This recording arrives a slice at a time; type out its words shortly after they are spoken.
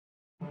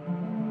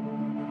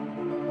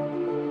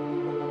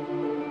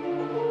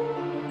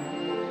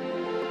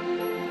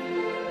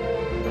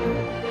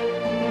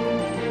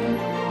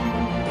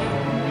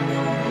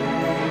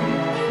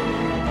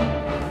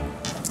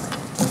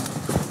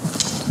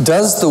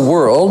Does the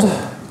world,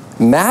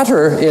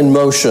 matter in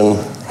motion,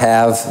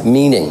 have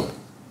meaning?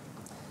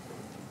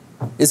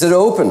 Is it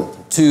open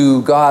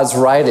to God's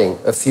writing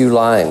a few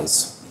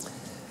lines?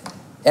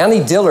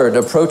 Annie Dillard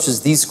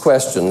approaches these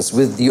questions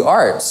with the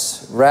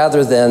arts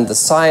rather than the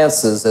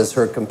sciences as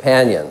her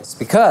companions,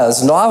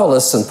 because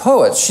novelists and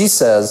poets, she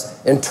says,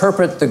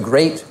 interpret the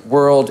great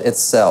world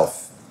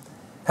itself.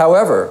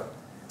 However,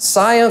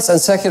 science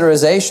and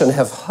secularization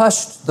have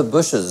hushed the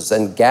bushes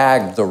and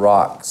gagged the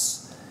rocks.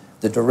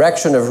 The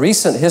direction of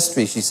recent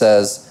history, she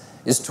says,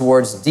 is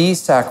towards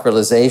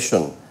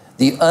desacralization,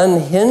 the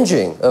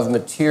unhinging of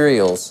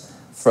materials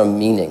from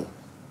meaning.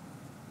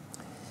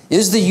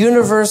 Is the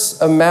universe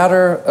a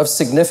matter of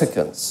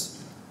significance?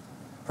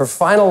 Her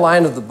final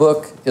line of the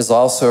book is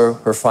also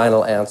her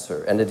final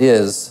answer, and it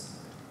is,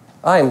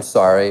 I'm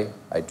sorry,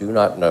 I do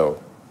not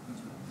know.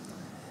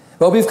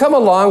 Well, we've come a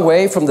long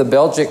way from the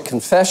Belgic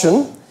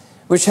Confession,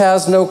 which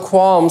has no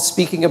qualms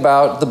speaking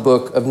about the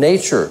book of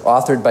nature,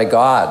 authored by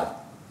God.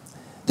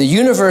 The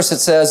universe, it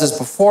says, is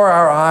before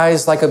our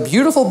eyes like a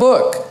beautiful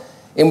book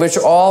in which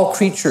all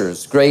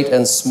creatures, great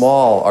and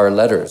small, are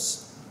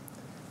letters.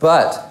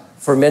 But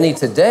for many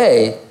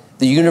today,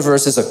 the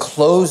universe is a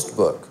closed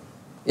book,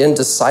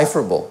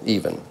 indecipherable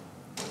even.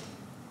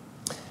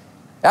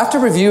 After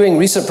reviewing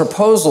recent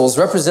proposals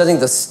representing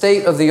the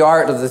state of the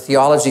art of the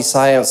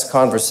theology-science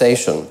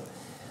conversation,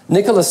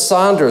 Nicholas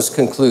Saunders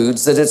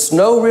concludes that it's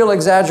no real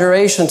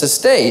exaggeration to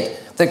state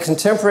that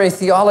contemporary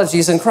theology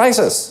is in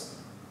crisis.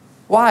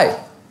 Why?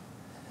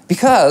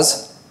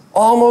 Because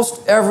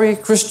almost every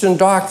Christian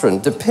doctrine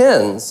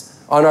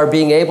depends on our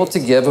being able to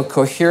give a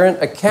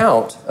coherent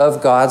account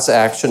of God's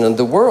action in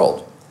the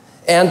world.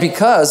 And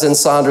because, in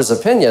Saunders'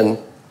 opinion,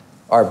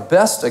 our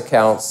best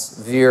accounts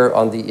veer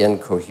on the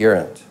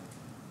incoherent.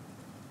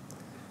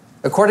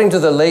 According to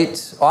the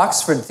late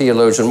Oxford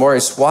theologian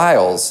Maurice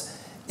Wiles,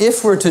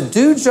 if we're to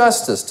do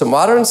justice to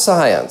modern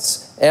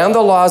science and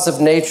the laws of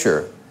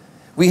nature,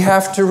 we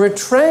have to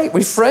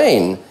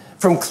refrain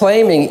from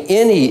claiming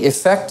any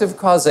effective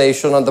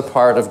causation on the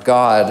part of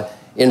God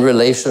in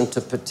relation to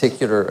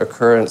particular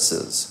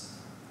occurrences.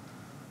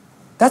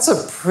 That's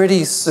a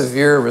pretty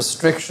severe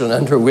restriction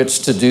under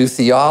which to do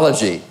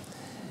theology,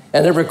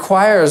 and it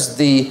requires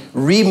the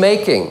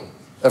remaking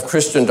of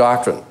Christian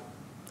doctrine.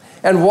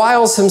 And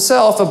Wiles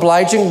himself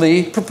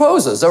obligingly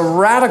proposes a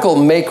radical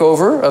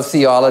makeover of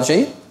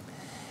theology.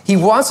 He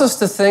wants us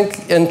to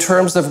think in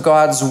terms of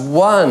God's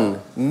one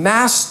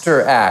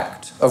master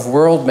act of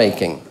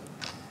world-making.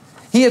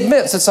 He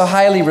admits it's a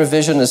highly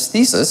revisionist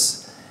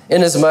thesis,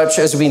 inasmuch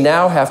as we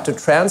now have to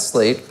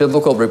translate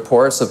biblical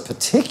reports of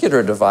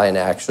particular divine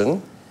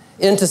action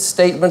into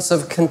statements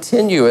of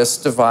continuous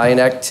divine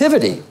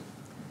activity,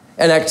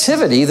 an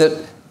activity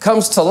that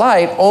comes to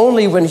light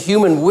only when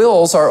human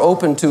wills are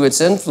open to its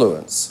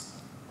influence.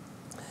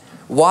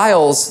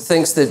 Wiles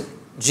thinks that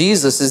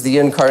Jesus is the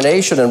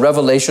incarnation and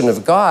revelation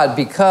of God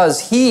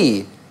because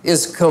he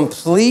is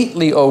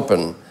completely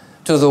open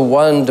to the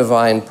one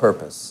divine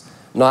purpose.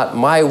 Not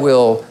my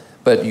will,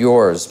 but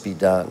yours be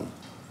done.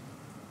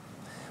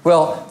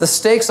 Well, the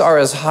stakes are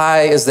as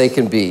high as they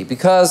can be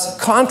because,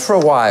 contra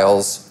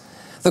Wiles,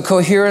 the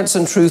coherence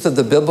and truth of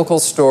the biblical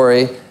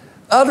story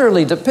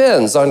utterly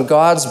depends on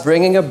God's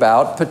bringing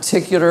about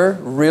particular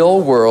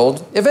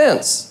real-world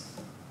events.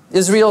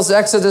 Israel's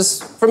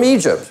exodus from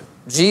Egypt,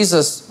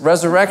 Jesus'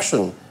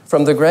 resurrection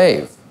from the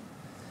grave.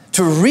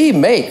 To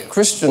remake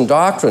Christian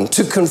doctrine,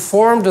 to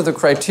conform to the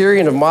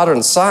criterion of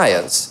modern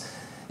science,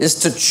 is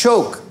to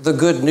choke the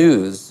good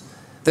news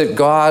that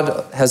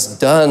God has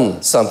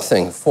done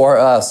something for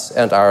us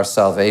and our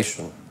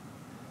salvation.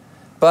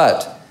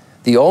 But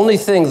the only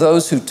thing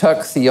those who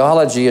tuck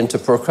theology into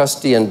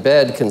Procrustean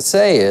bed can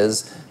say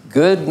is,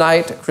 good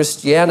night,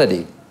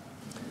 Christianity.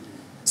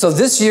 So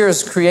this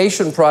year's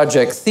Creation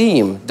Project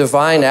theme,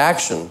 divine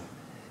action,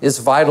 is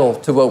vital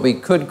to what we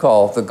could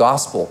call the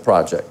Gospel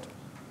Project.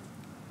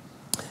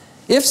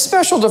 If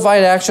special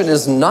divine action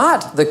is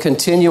not the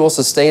continual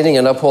sustaining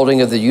and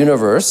upholding of the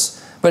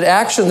universe, but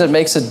action that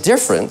makes a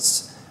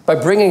difference by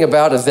bringing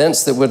about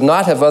events that would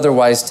not have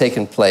otherwise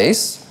taken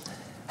place,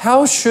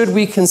 how should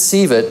we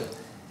conceive it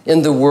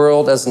in the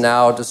world as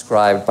now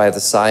described by the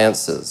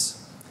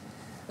sciences?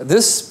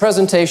 This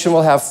presentation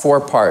will have 4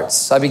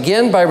 parts. I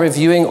begin by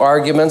reviewing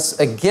arguments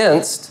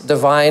against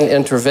divine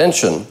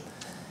intervention.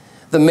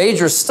 The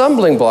major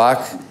stumbling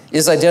block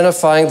is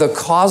identifying the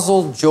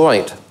causal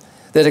joint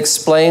that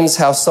explains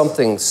how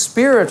something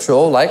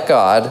spiritual, like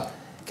God,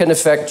 can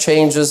affect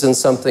changes in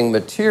something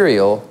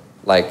material,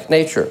 like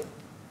nature.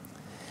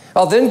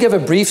 I'll then give a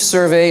brief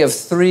survey of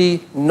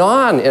 3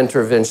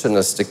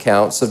 non-interventionist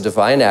accounts of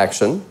divine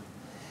action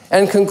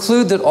and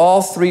conclude that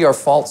all 3 are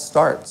false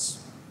starts.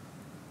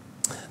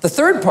 The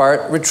third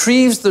part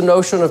retrieves the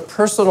notion of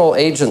personal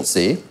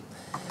agency,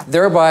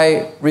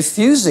 thereby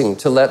refusing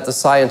to let the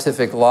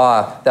scientific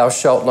law, thou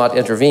shalt not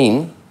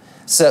intervene,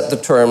 set the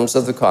terms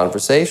of the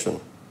conversation.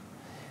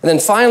 And then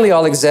finally,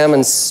 I'll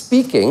examine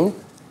speaking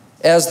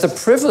as the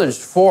privileged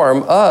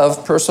form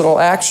of personal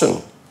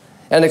action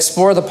and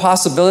explore the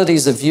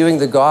possibilities of viewing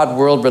the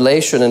God-world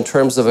relation in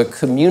terms of a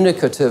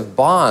communicative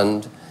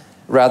bond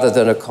rather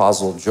than a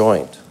causal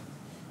joint.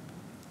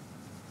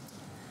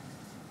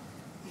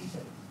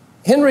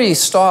 Henry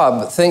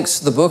Staub thinks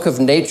the book of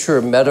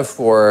nature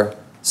metaphor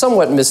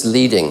somewhat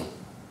misleading.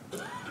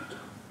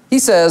 He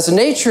says,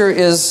 nature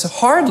is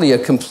hardly a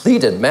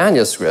completed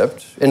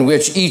manuscript in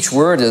which each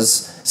word is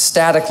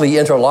statically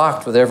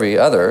interlocked with every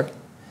other.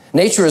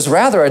 Nature is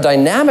rather a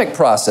dynamic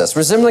process,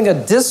 resembling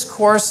a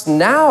discourse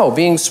now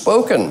being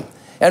spoken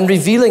and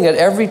revealing at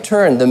every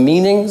turn the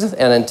meanings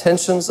and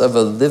intentions of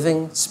a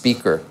living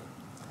speaker.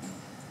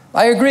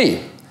 I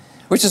agree,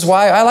 which is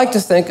why I like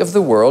to think of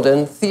the world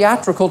in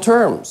theatrical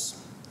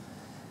terms.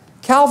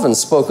 Calvin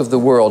spoke of the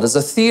world as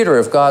a theater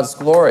of God's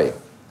glory.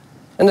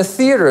 And a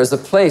theater is a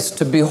place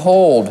to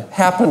behold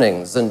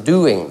happenings and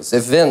doings,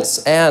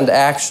 events and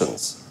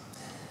actions.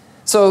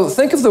 So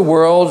think of the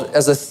world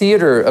as a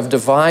theater of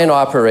divine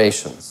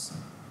operations.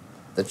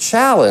 The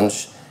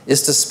challenge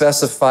is to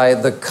specify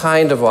the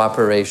kind of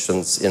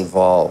operations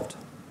involved.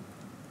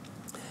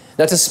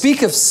 Now, to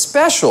speak of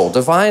special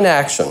divine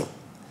action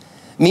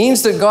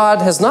means that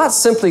God has not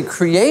simply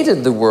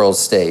created the world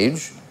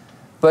stage,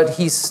 but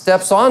he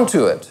steps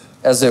onto it,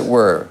 as it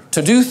were,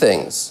 to do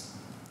things.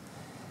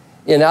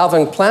 In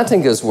Alvin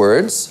Plantinga's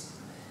words,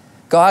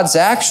 God's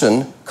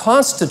action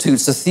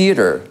constitutes a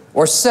theater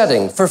or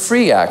setting for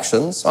free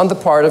actions on the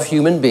part of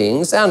human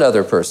beings and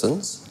other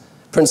persons,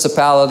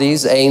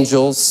 principalities,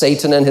 angels,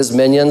 Satan and his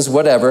minions,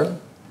 whatever.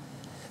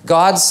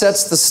 God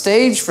sets the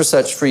stage for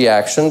such free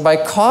action by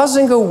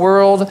causing a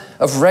world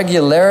of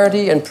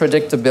regularity and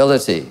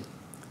predictability.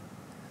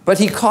 But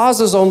he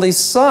causes only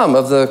some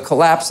of the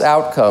collapse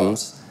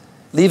outcomes,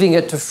 leaving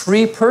it to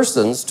free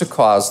persons to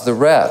cause the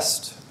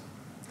rest.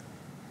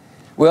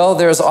 Well,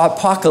 there's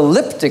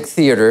apocalyptic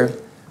theater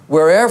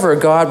wherever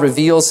God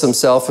reveals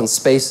himself in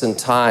space and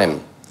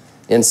time,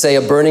 in, say,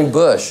 a burning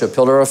bush, a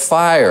pillar of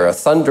fire, a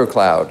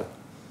thundercloud.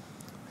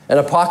 An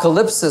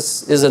apocalypse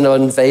is an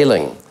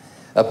unveiling,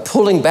 a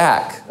pulling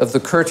back of the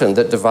curtain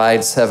that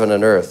divides heaven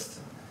and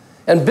earth.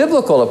 And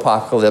biblical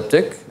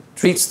apocalyptic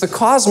treats the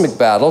cosmic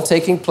battle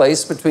taking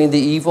place between the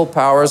evil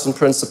powers and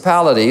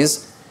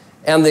principalities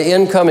and the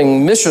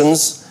incoming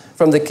missions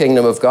from the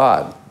kingdom of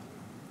God.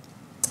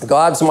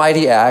 God's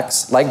mighty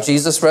acts, like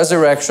Jesus'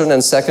 resurrection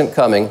and second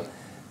coming,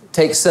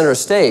 take center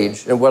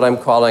stage in what I'm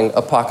calling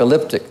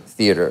apocalyptic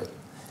theater.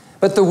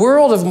 But the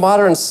world of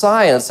modern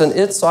science and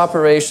its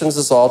operations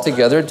is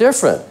altogether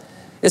different.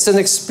 It's an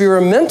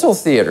experimental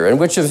theater in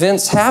which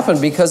events happen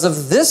because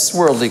of this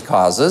worldly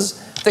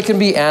causes that can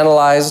be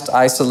analyzed,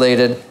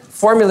 isolated,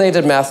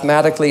 formulated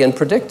mathematically, and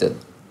predicted.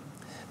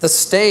 The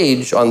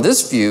stage on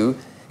this view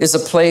is a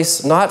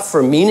place not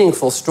for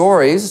meaningful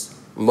stories,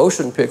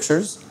 motion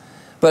pictures,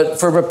 but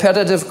for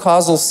repetitive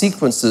causal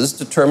sequences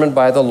determined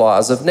by the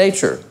laws of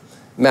nature,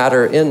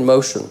 matter in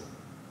motion.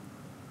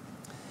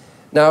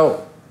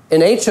 Now,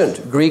 in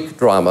ancient Greek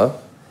drama,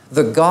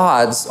 the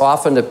gods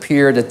often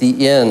appeared at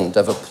the end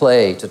of a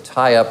play to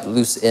tie up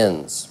loose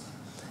ends.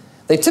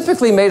 They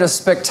typically made a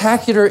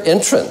spectacular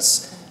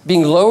entrance,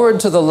 being lowered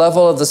to the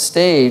level of the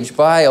stage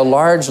by a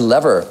large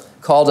lever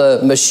called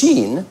a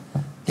machine,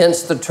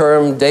 hence the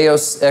term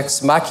Deus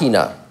ex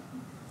machina.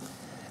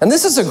 And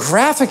this is a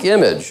graphic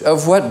image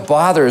of what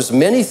bothers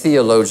many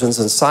theologians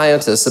and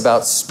scientists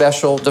about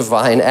special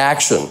divine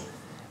action,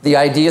 the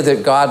idea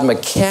that God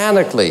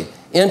mechanically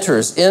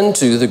enters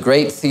into the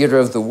great theater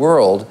of the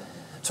world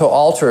to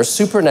alter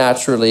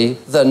supernaturally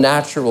the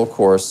natural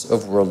course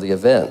of worldly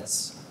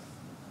events.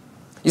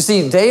 You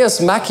see,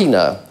 Deus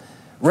machina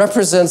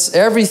represents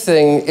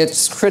everything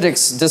its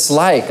critics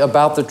dislike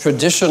about the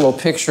traditional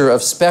picture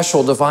of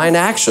special divine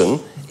action,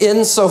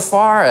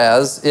 insofar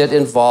as it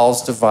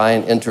involves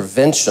divine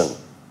intervention.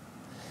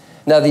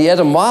 Now, the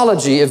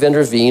etymology of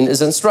intervene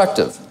is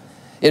instructive.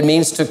 It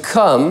means to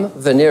come,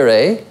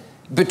 venire,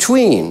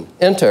 between,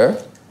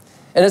 enter,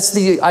 and it's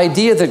the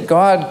idea that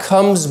God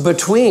comes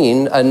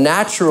between a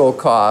natural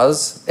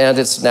cause and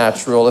its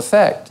natural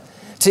effect.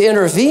 To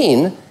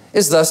intervene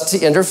is thus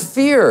to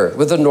interfere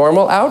with the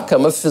normal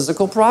outcome of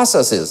physical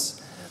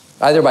processes,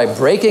 either by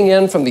breaking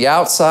in from the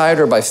outside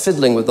or by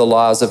fiddling with the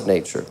laws of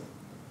nature.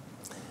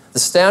 The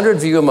standard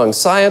view among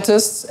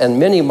scientists and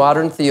many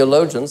modern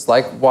theologians,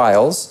 like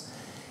Wiles,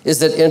 is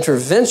that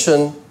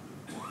intervention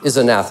is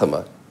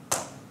anathema.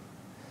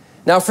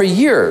 Now, for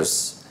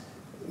years,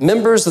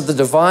 members of the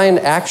Divine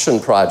Action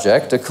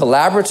Project, a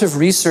collaborative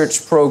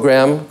research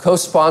program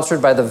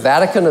co-sponsored by the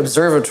Vatican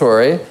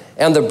Observatory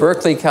and the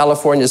Berkeley,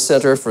 California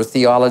Center for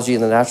Theology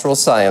and the Natural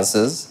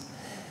Sciences,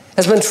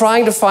 has been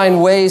trying to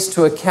find ways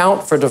to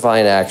account for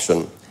divine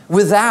action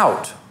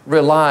without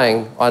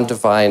relying on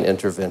divine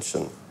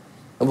intervention.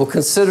 And we'll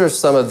consider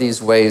some of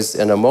these ways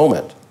in a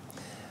moment.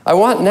 I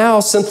want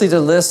now simply to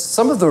list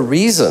some of the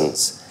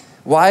reasons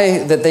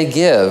why that they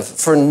give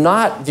for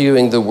not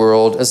viewing the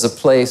world as a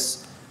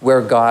place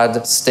where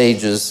God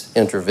stages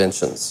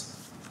interventions.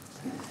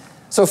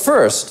 So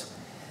first,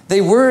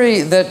 they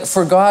worry that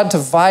for God to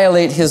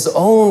violate his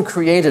own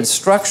created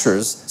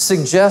structures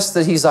suggests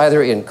that he's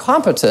either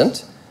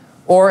incompetent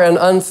or an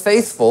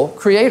unfaithful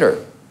creator.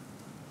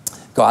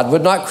 God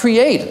would not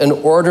create an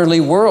orderly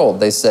world,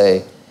 they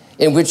say,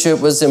 in which it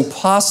was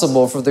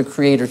impossible for the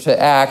creator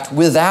to act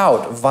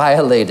without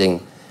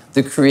violating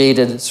the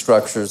created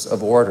structures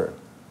of order.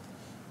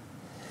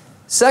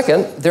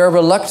 Second, they're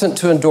reluctant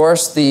to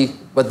endorse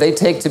what they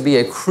take to be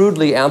a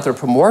crudely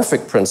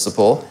anthropomorphic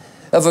principle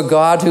of a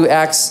God who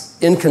acts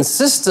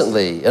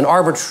inconsistently and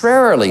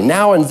arbitrarily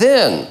now and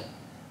then,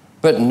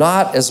 but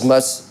not as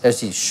much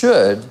as he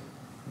should,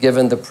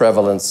 given the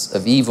prevalence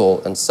of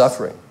evil and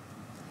suffering.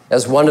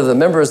 As one of the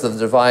members of the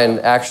Divine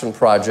Action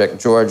Project,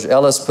 George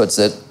Ellis, puts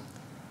it,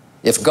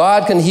 if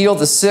God can heal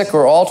the sick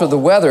or alter the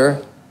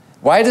weather,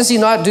 why does he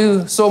not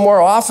do so more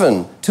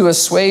often to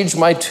assuage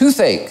my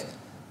toothache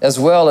as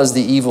well as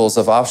the evils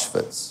of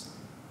Auschwitz?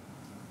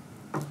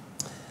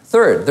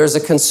 Third, there's a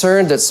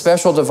concern that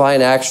special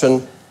divine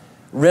action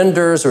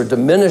renders or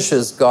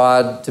diminishes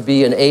God to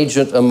be an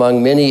agent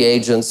among many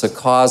agents, a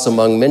cause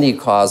among many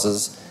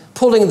causes,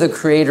 pulling the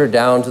creator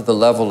down to the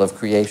level of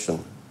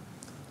creation.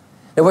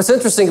 And what's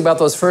interesting about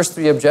those first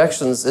three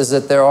objections is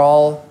that they're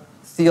all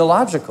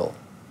theological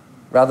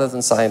rather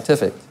than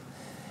scientific.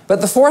 But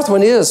the fourth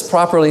one is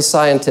properly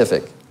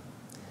scientific.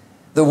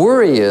 The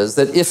worry is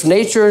that if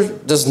nature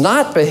does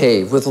not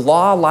behave with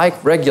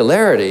law-like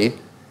regularity,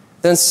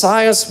 then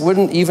science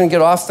wouldn't even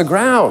get off the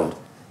ground,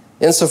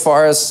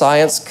 insofar as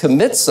science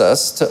commits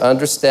us to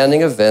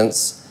understanding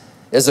events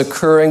as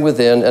occurring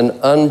within an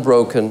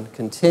unbroken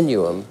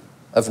continuum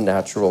of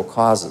natural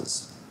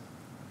causes.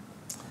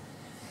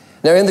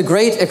 Now, in the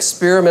great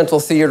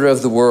experimental theater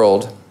of the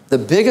world, the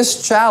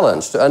biggest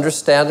challenge to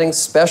understanding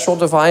special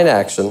divine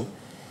action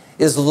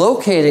is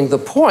locating the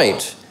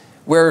point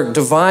where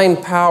divine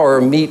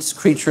power meets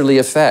creaturely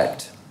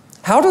effect.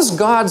 How does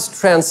God's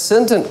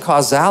transcendent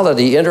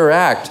causality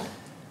interact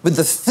with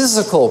the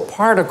physical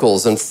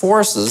particles and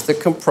forces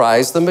that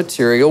comprise the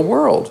material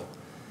world?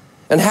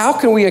 And how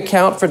can we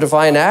account for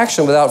divine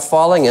action without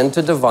falling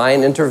into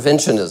divine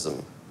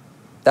interventionism?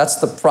 That's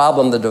the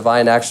problem the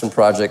Divine Action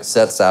Project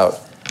sets out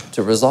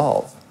to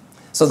resolve.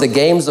 So the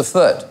game's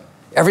afoot.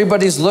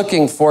 Everybody's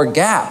looking for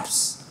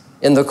gaps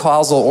in the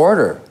causal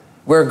order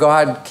where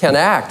God can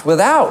act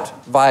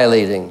without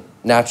violating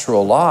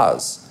natural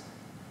laws.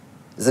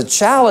 The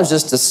challenge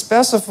is to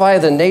specify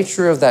the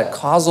nature of that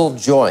causal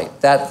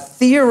joint, that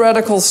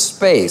theoretical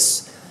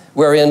space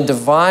wherein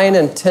divine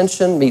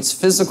intention meets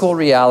physical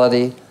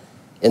reality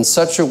in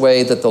such a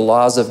way that the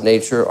laws of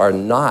nature are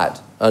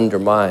not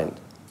undermined.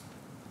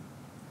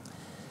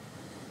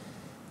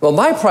 Well,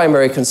 my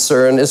primary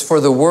concern is for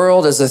the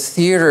world as a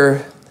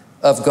theater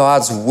of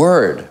God's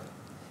word,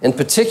 in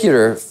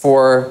particular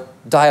for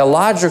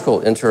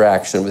dialogical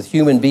interaction with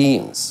human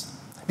beings,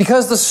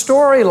 because the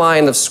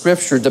storyline of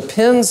Scripture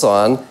depends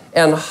on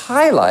and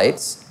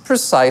highlights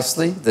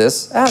precisely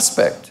this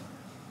aspect.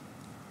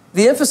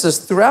 The emphasis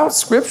throughout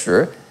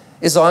Scripture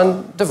is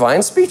on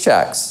divine speech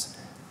acts,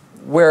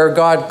 where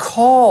God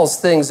calls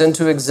things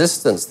into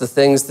existence, the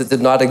things that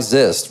did not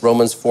exist,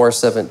 Romans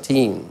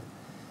 4:17,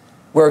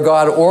 where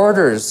God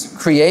orders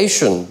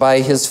creation by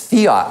his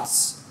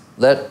fiats,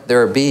 let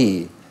there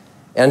be,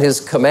 and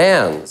his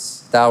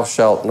commands, thou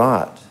shalt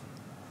not.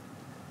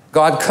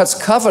 God cuts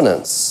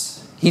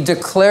covenants. He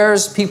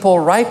declares people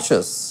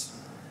righteous,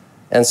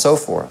 and so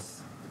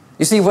forth.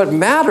 You see, what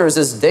matters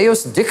is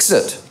Deus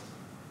dixit,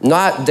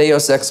 not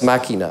Deus ex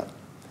machina.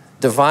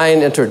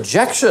 Divine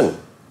interjection,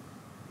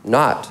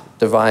 not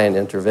divine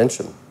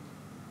intervention.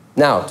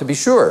 Now, to be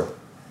sure,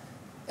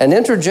 an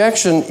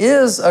interjection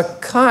is a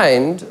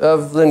kind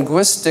of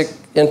linguistic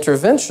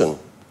intervention.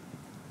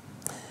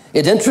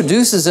 It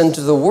introduces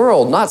into the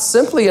world not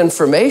simply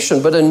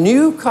information, but a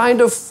new kind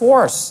of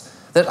force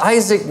that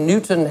Isaac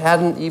Newton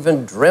hadn't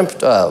even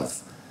dreamt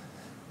of,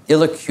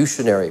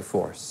 illocutionary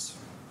force,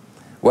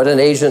 what an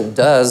agent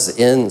does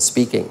in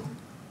speaking.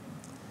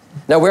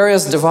 Now,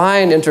 whereas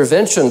divine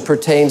intervention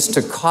pertains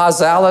to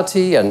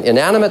causality and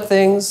inanimate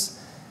things,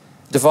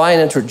 divine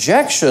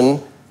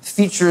interjection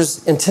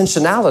features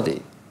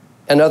intentionality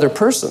and other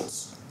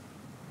persons.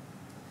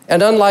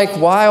 And unlike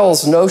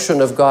Weil's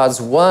notion of God's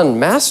one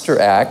master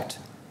act,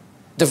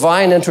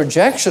 divine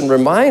interjection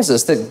reminds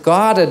us that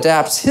God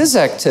adapts his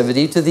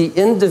activity to the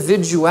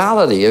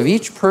individuality of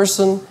each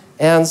person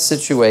and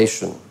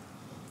situation.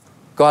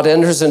 God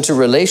enters into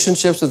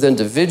relationships with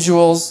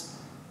individuals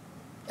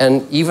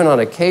and even on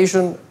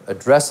occasion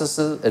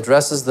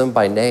addresses them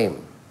by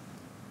name.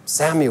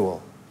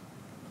 Samuel.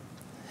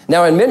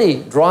 Now, in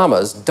many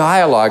dramas,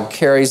 dialogue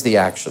carries the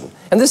action.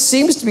 And this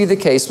seems to be the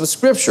case with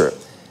Scripture,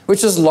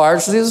 which is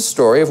largely the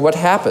story of what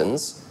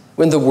happens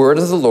when the word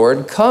of the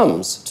Lord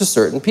comes to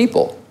certain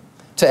people,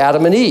 to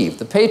Adam and Eve,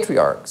 the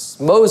patriarchs,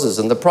 Moses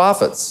and the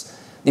prophets,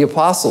 the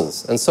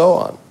apostles, and so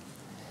on.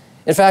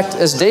 In fact,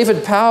 as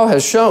David Powell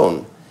has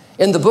shown,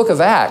 in the book of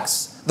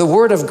Acts, the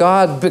word of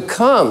God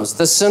becomes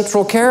the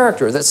central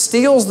character that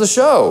steals the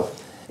show,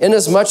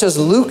 inasmuch as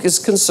Luke is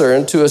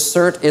concerned to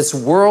assert its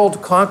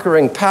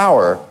world-conquering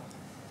power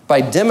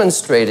by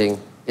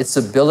demonstrating its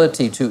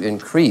ability to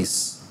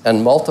increase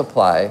and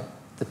multiply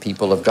the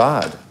people of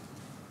God.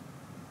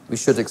 we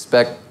should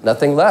expect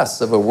nothing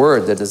less of a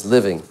word that is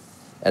living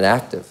and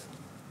active.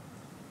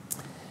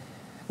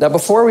 Now,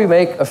 before we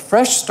make a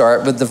fresh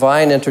start with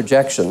divine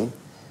interjection,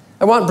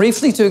 I want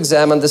briefly to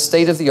examine the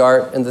state of the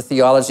art in the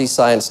theology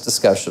science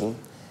discussion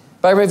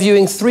by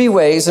reviewing 3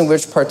 ways in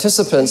which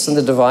participants in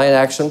the Divine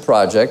Action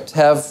Project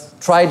have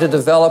tried to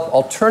develop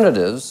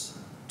alternatives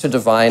to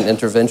divine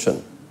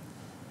intervention.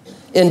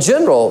 In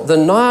general, the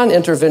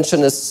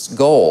non-interventionist's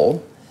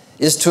goal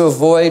is to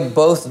avoid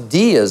both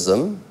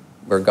deism,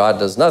 where God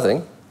does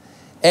nothing,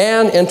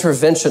 and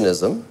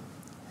interventionism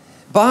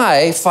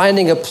by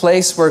finding a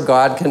place where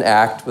God can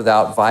act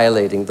without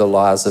violating the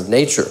laws of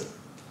nature.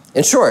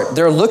 In short,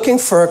 they're looking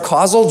for a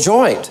causal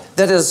joint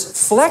that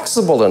is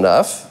flexible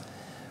enough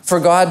for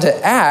God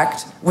to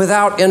act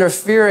without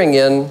interfering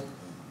in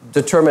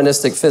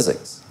deterministic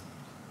physics.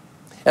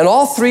 And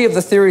all 3 of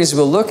the theories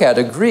we'll look at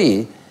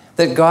agree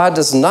that God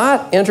does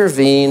not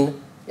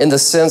intervene in the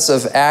sense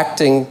of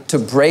acting to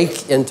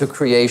break into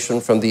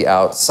creation from the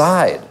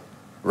outside.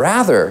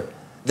 Rather,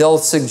 they'll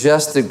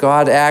suggest that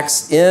God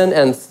acts in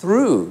and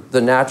through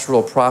the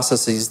natural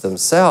processes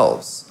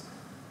themselves.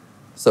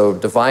 So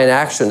divine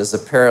action is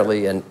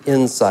apparently an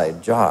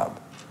inside job.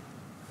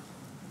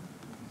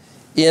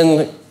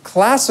 In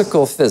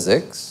classical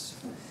physics,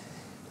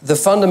 the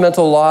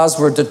fundamental laws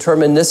were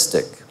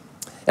deterministic,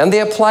 and they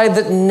applied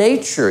that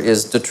nature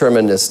is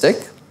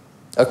deterministic,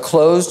 a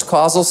closed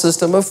causal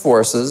system of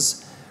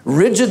forces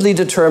rigidly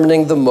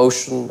determining the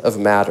motion of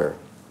matter.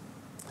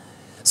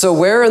 So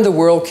where in the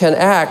world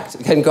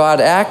can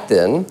God act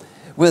then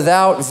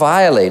without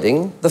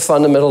violating the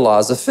fundamental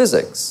laws of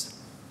physics?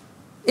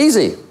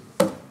 Easy.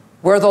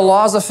 Where the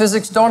laws of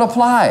physics don't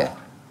apply.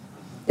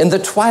 In the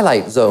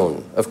twilight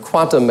zone of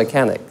quantum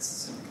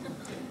mechanics.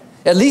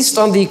 At least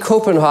on the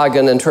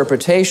Copenhagen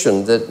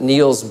interpretation that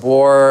Niels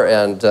Bohr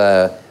and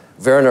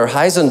Werner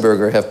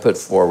Heisenberger have put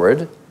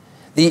forward,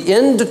 the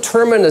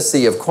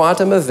indeterminacy of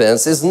quantum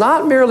events is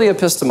not merely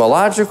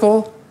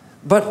epistemological,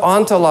 but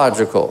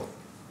ontological.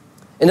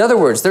 In other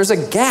words, there's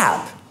a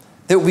gap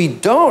that we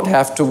don't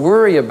have to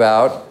worry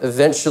about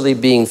eventually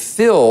being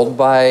filled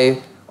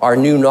by our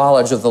new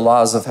knowledge of the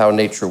laws of how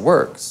nature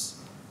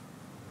works.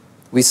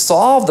 We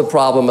solve the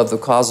problem of the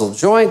causal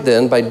joint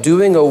then by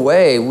doing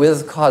away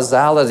with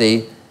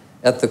causality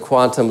at the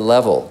quantum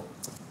level.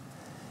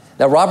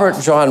 Now,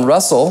 Robert John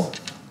Russell,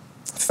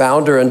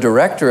 founder and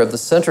director of the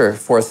Center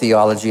for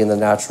Theology and the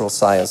Natural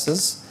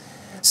Sciences,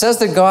 says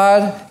that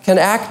God can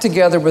act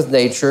together with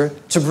nature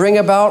to bring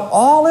about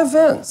all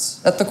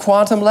events at the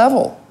quantum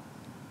level,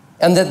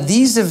 and that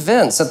these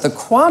events at the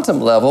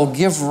quantum level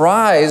give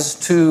rise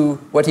to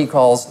what he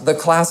calls the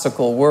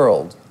classical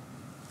world,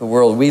 the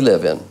world we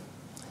live in.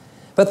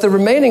 But the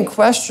remaining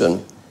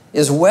question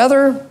is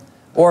whether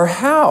or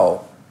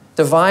how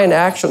divine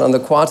action on the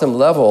quantum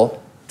level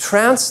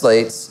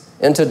translates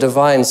into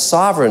divine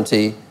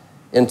sovereignty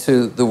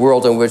into the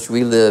world in which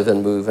we live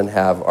and move and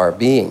have our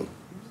being.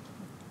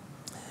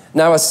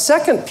 Now, a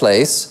second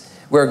place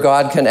where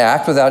God can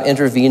act without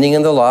intervening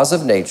in the laws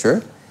of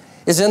nature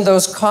is in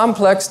those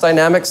complex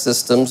dynamic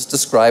systems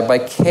described by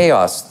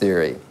chaos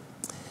theory.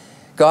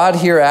 God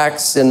here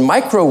acts in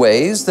micro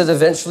ways that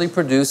eventually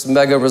produce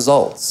mega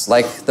results,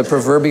 like the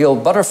proverbial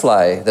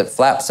butterfly that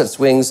flaps its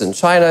wings in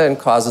China and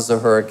causes a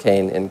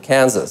hurricane in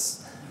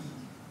Kansas.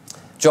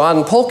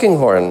 John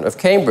Polkinghorne of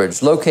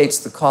Cambridge locates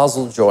the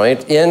causal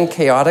joint in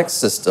chaotic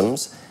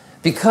systems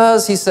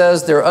because, he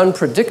says, their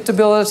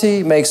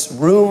unpredictability makes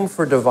room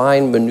for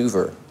divine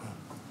maneuver.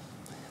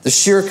 The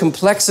sheer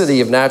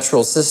complexity of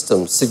natural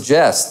systems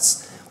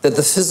suggests that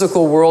the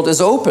physical world is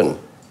open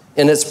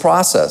in its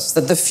process,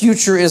 that the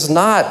future is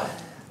not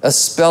a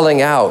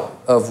spelling out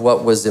of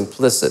what was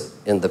implicit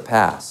in the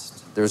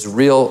past. There's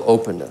real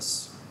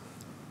openness.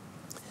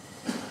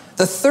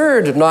 The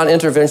third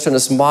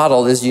non-interventionist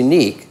model is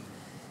unique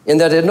in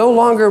that it no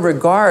longer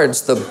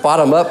regards the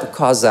bottom-up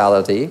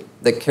causality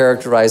that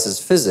characterizes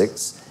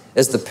physics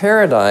as the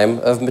paradigm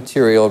of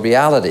material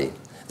reality.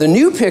 The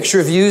new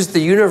picture views the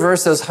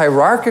universe as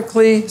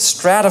hierarchically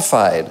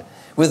stratified,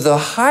 with the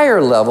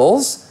higher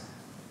levels,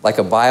 like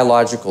a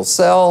biological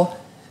cell,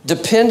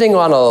 depending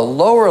on a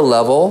lower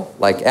level,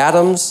 like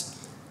atoms,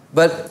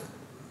 but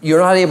you're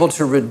not able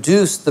to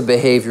reduce the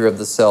behavior of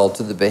the cell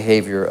to the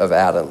behavior of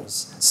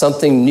atoms.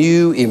 Something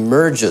new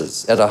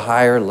emerges at a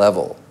higher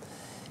level.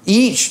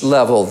 Each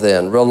level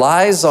then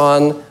relies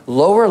on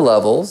lower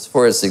levels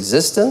for its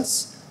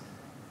existence,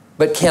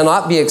 but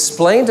cannot be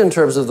explained in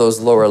terms of those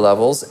lower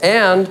levels,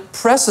 and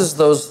presses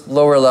those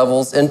lower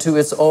levels into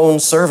its own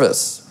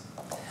service.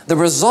 The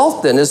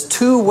result then is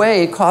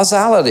two-way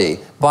causality,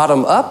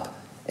 bottom up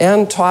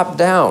and top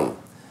down,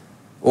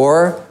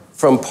 or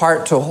from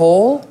part to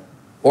whole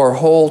or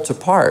whole to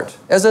part,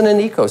 as in an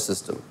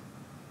ecosystem.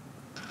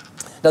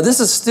 Now, this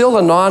is still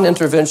a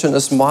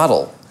non-interventionist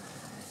model.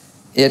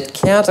 It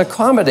can't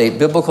accommodate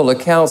biblical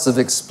accounts of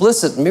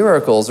explicit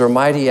miracles or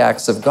mighty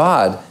acts of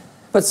God,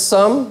 but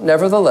some,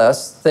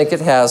 nevertheless, think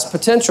it has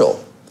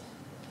potential.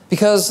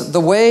 Because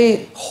the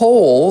way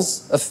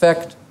wholes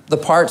affect the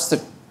parts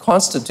that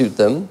constitute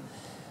them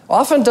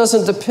often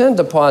doesn't depend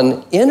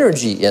upon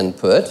energy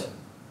input.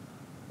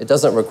 It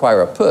doesn't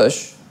require a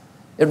push.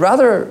 It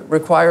rather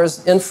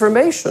requires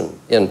information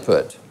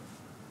input.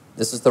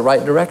 This is the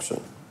right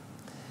direction.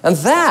 And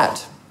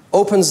that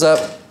opens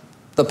up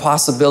the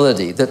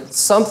possibility that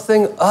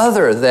something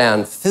other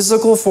than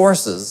physical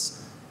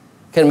forces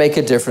can make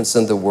a difference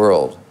in the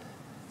world.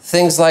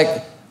 Things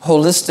like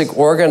holistic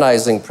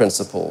organizing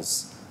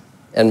principles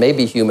and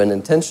maybe human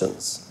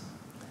intentions.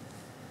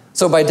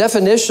 So by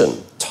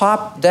definition,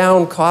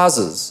 top-down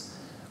causes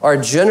are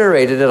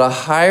generated at a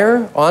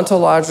higher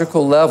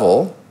ontological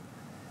level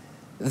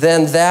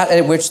than that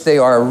at which they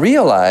are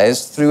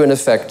realized through an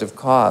effective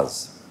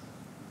cause.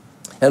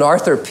 And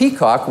Arthur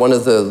Peacock, one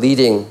of the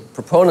leading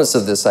proponents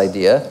of this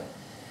idea,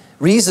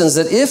 reasons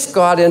that if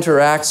God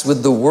interacts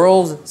with the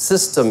world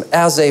system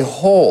as a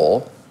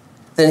whole,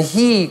 then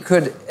he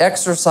could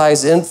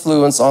exercise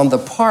influence on the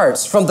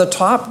parts from the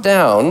top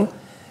down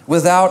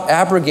without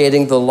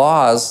abrogating the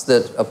laws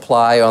that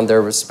apply on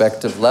their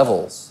respective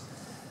levels.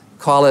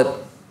 Call it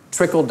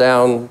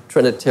trickle-down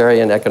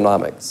Trinitarian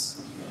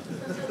economics.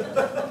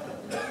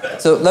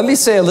 So let me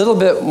say a little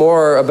bit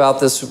more about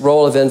this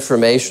role of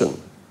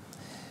information.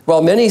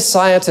 While many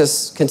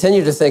scientists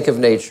continue to think of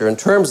nature in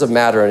terms of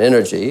matter and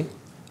energy,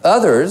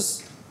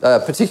 others,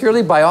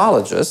 particularly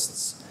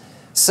biologists,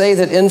 say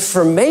that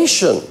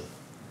information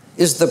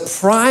is the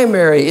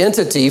primary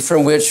entity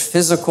from which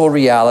physical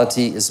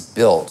reality is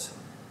built.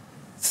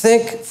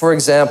 Think, for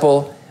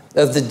example,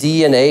 of the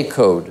DNA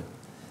code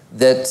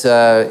that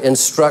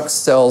instructs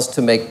cells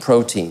to make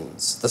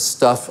proteins, the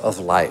stuff of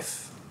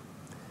life.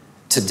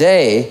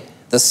 Today,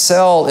 the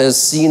cell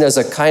is seen as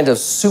a kind of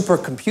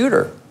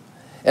supercomputer,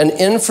 an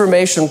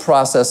information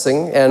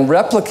processing and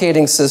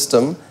replicating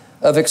system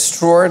of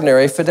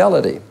extraordinary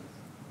fidelity.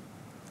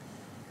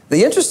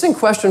 The interesting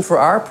question for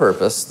our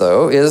purpose,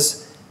 though,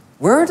 is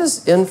where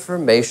does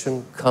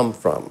information come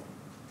from?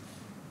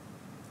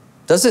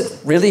 Does it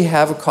really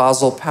have a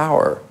causal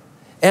power?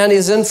 And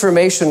is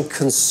information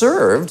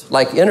conserved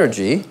like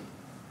energy?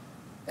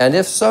 And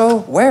if so,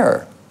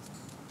 where?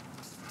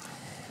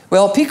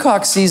 Well,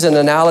 Peacock sees an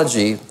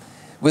analogy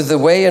with the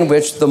way in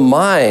which the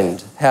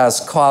mind has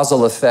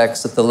causal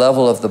effects at the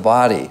level of the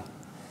body.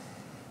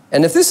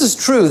 And if this is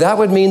true, that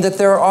would mean that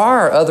there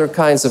are other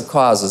kinds of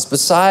causes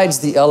besides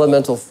the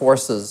elemental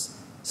forces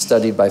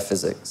studied by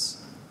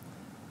physics.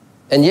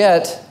 And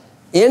yet,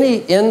 any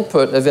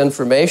input of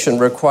information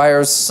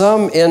requires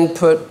some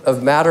input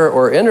of matter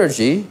or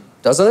energy,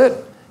 doesn't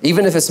it?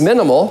 Even if it's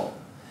minimal,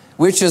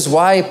 which is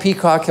why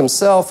Peacock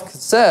himself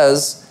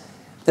says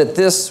that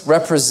this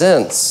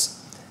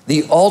represents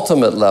the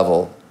ultimate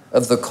level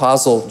of the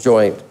causal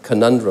joint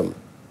conundrum.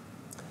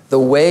 The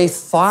way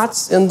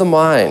thoughts in the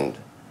mind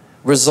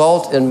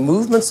result in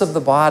movements of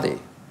the body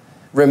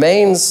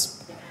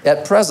remains,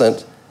 at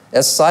present,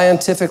 as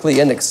scientifically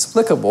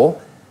inexplicable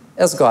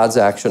as God's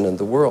action in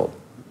the world.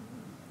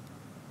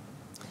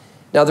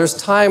 Now, there's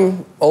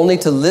time only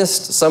to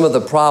list some of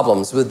the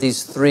problems with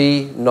these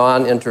three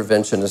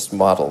non-interventionist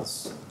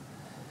models.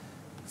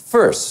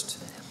 First,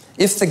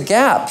 if the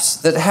gaps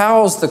that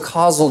house the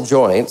causal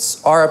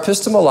joints are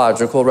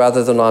epistemological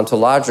rather than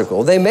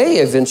ontological, they may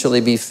eventually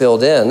be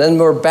filled in, and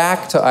we're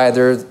back to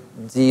either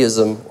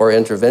deism or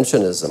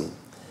interventionism.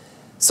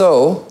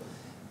 So,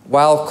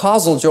 while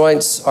causal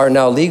joints are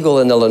now legal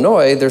in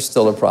Illinois, there's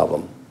still a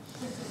problem.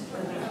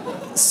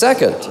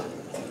 Second,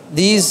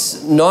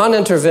 these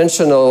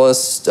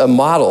non-interventionalist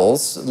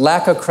models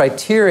lack a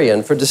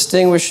criterion for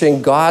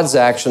distinguishing God's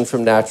action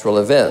from natural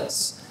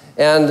events.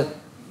 And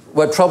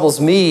what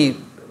troubles me,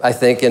 I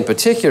think, in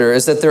particular,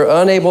 is that they're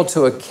unable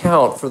to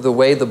account for the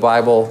way the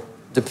Bible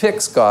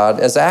depicts God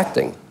as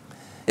acting.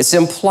 It's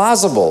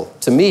implausible,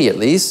 to me at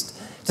least,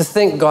 to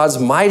think God's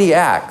mighty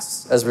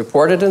acts, as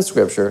reported in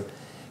Scripture,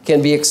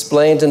 can be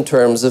explained in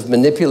terms of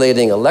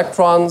manipulating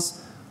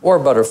electrons or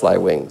butterfly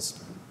wings.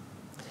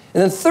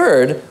 And then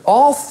third,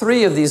 all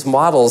three of these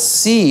models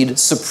cede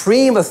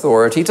supreme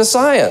authority to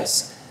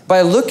science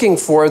by looking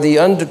for the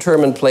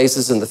undetermined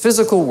places in the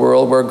physical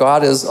world where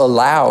God is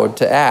allowed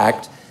to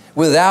act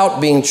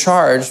without being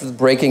charged with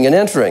breaking and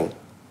entering.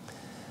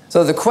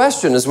 So the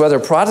question is whether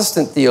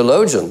Protestant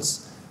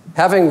theologians,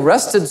 having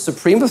wrested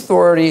supreme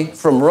authority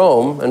from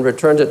Rome and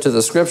returned it to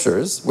the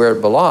Scriptures, where it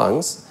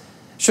belongs,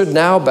 should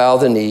now bow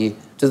the knee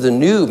to the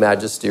new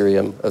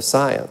magisterium of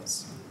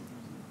science.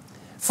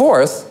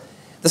 Fourth,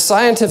 the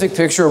scientific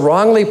picture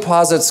wrongly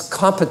posits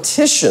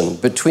competition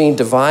between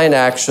divine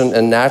action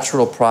and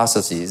natural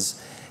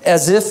processes,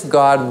 as if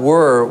God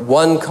were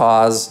one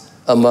cause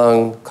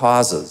among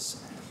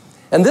causes.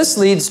 And this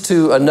leads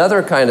to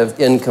another kind of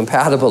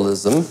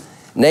incompatibilism,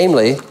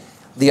 namely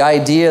the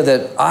idea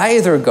that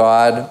either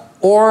God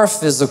or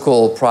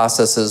physical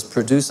processes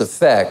produce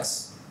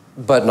effects,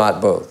 but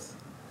not both.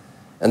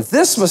 And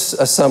this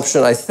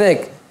assumption, I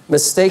think,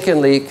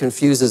 mistakenly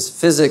confuses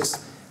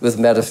physics with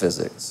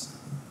metaphysics.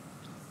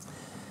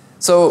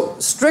 So,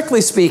 strictly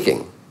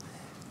speaking,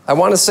 I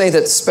want to say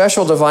that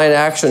special divine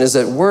action is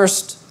at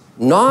worst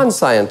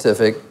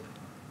non-scientific,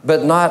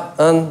 but not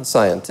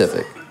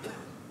unscientific.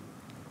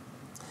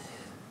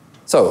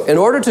 So, in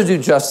order to do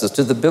justice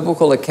to the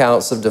biblical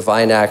accounts of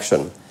divine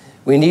action,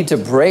 we need to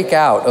break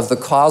out of the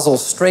causal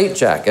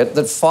straitjacket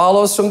that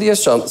follows from the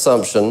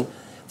assumption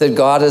that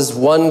God is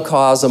one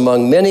cause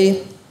among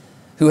many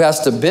who has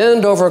to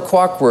bend over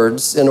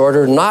clockwards in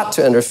order not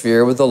to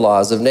interfere with the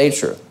laws of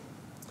nature.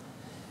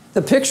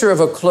 The picture of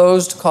a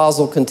closed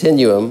causal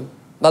continuum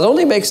not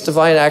only makes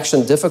divine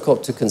action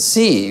difficult to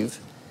conceive,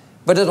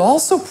 but it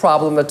also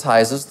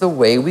problematizes the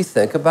way we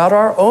think about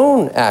our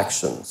own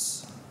actions.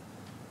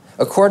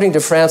 According to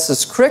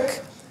Francis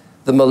Crick,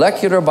 the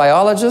molecular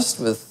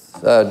biologist with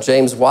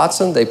James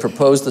Watson, they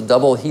proposed the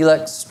double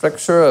helix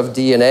structure of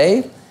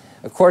DNA.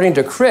 According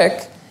to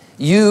Crick,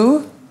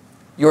 you,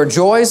 your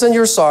joys and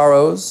your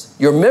sorrows,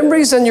 your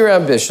memories and your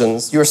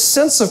ambitions, your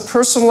sense of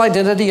personal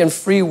identity and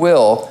free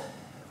will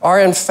are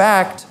in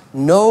fact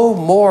no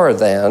more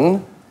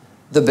than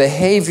the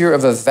behavior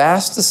of a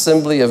vast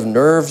assembly of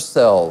nerve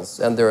cells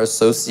and their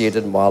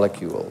associated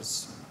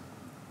molecules.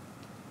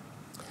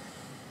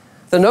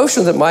 The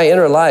notion that my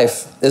inner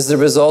life is the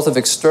result of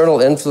external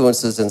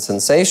influences and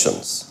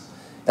sensations,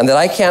 and that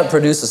I can't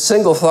produce a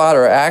single thought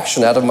or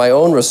action out of my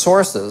own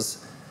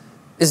resources,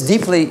 is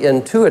deeply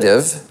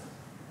intuitive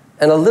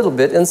and a little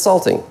bit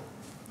insulting.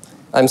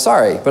 I'm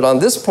sorry, but on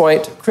this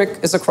point, Crick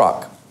is a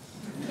crock.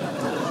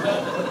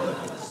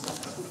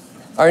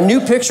 Our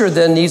new picture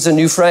then needs a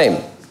new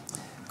frame.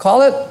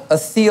 Call it a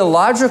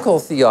theological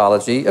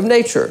theology of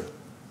nature,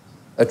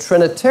 a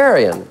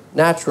Trinitarian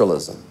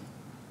naturalism.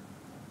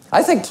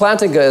 I think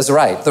Plantinga is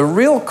right. The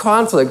real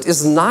conflict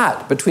is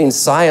not between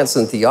science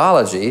and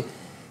theology,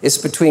 it's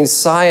between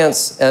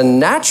science and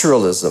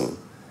naturalism,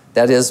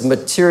 that is,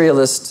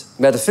 materialist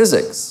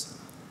metaphysics.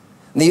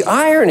 The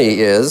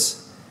irony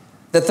is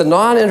that the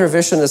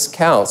non-interventionist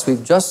counts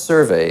we've just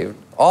surveyed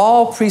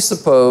all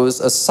presuppose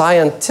a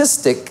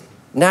scientistic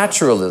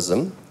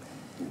naturalism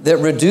that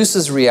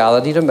reduces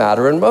reality to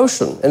matter and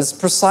motion. And it's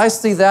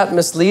precisely that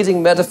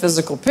misleading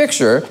metaphysical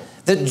picture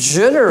that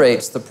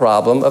generates the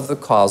problem of the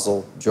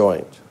causal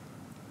joint.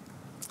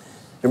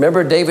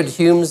 Remember David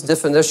Hume's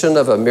definition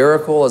of a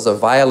miracle as a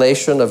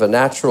violation of a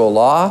natural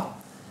law?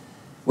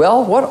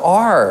 Well, what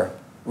are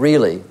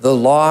really the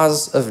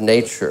laws of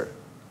nature?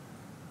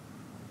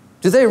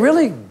 Do they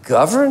really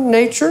govern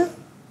nature?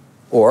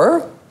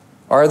 Or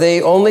are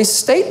they only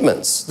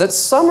statements that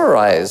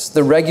summarize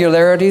the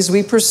regularities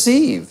we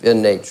perceive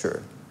in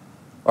nature?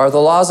 Are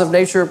the laws of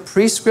nature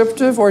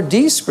prescriptive or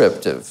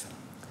descriptive?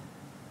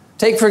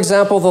 Take, for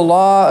example, the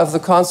law of the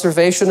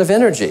conservation of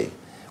energy,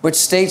 which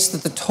states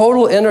that the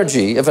total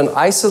energy of an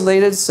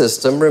isolated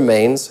system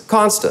remains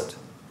constant.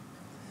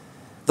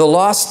 The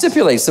law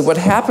stipulates that what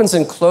happens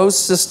in closed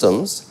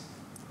systems,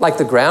 like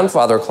the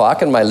grandfather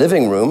clock in my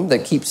living room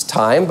that keeps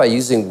time by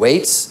using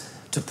weights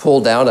to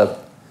pull down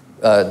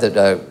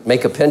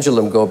make a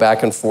pendulum go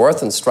back and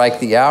forth and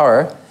strike the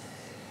hour,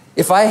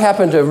 if I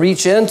happen to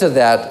reach into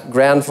that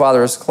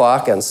grandfather's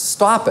clock and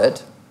stop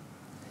it,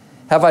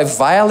 have I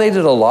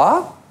violated a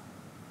law?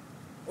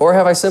 Or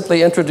have I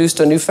simply introduced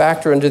a new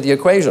factor into the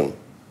equation?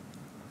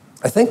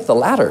 I think the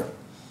latter.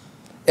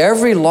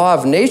 Every law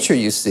of nature,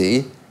 you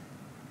see,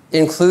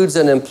 includes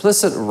an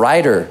implicit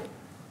rider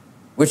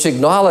which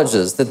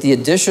acknowledges that the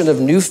addition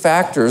of new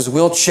factors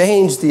will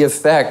change the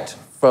effect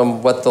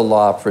from what the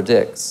law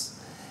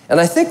predicts. And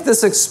I think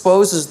this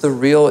exposes the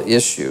real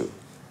issue.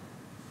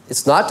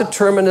 It's not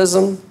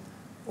determinism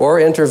or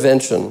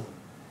intervention.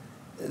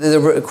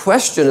 The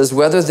question is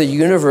whether the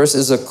universe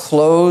is a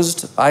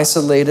closed,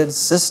 isolated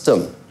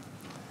system.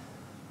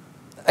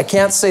 I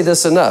can't say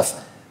this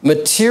enough.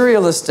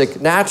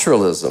 Materialistic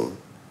naturalism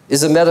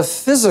is a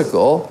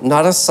metaphysical,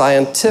 not a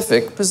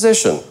scientific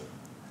position.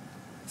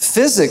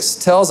 Physics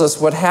tells us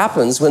what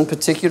happens when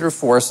particular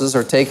forces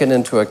are taken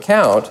into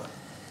account.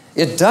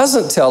 It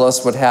doesn't tell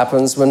us what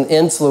happens when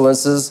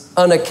influences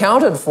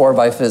unaccounted for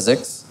by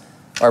physics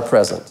are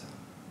present.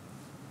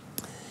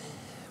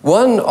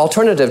 One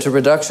alternative to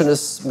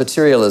reductionist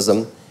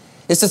materialism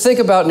is to think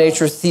about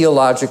nature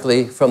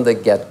theologically from the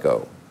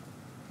get-go.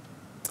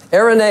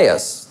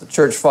 Irenaeus, the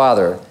church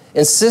father,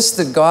 insists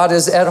that God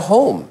is at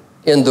home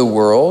in the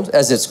world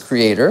as its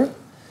creator,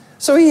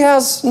 so he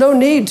has no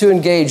need to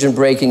engage in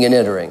breaking and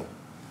entering.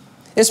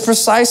 It's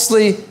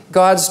precisely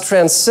God's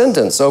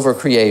transcendence over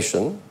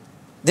creation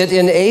that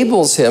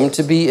enables him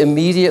to be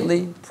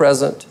immediately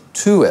present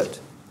to it.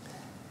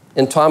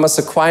 In Thomas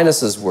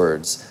Aquinas'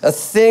 words, a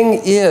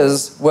thing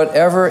is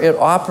whatever it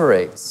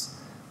operates,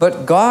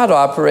 but God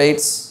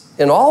operates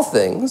in all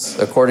things,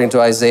 according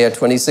to Isaiah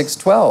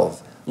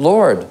 26:12.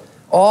 Lord,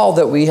 all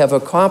that we have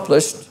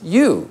accomplished,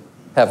 you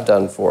have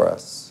done for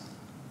us.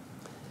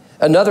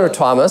 Another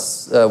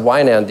Thomas,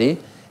 Weinandy,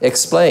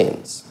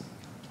 explains,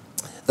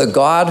 the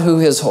God who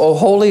is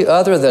wholly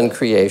other than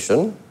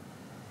creation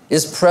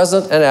is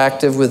present and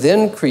active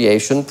within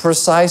creation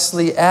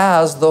precisely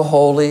as the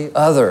wholly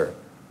other,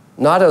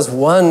 not as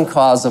one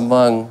cause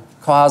among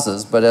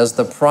causes, but as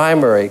the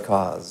primary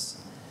cause.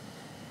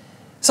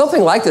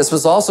 Something like this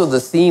was also the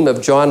theme of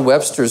John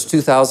Webster's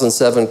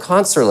 2007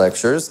 concert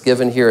lectures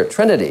given here at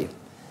Trinity.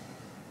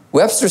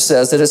 Webster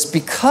says that it's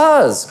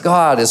because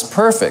God is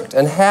perfect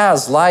and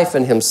has life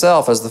in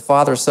himself as the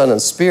Father, Son,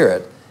 and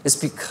Spirit. It's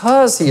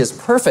because he is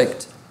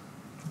perfect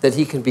that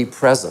he can be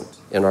present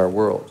in our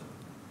world.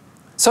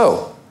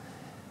 So,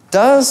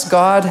 does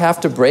God have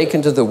to break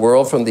into the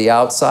world from the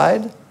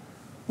outside?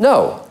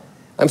 No.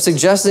 I'm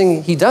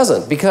suggesting he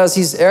doesn't, because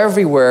he's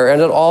everywhere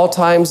and at all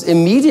times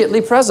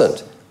immediately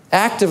present,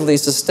 actively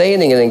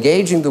sustaining and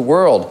engaging the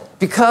world,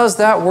 because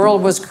that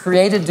world was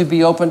created to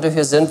be open to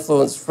his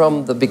influence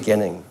from the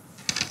beginning.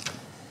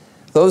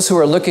 Those who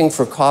are looking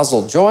for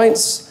causal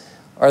joints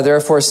are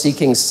therefore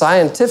seeking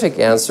scientific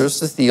answers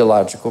to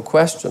theological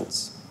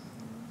questions.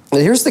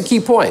 And here's the key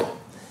point.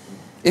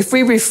 If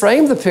we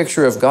reframe the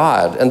picture of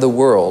God and the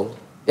world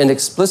in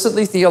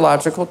explicitly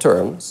theological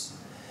terms,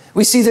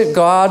 we see that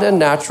God and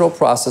natural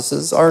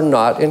processes are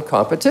not in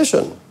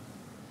competition.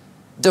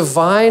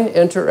 Divine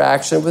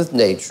interaction with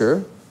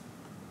nature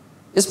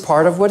is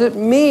part of what it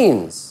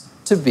means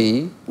to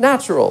be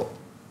natural.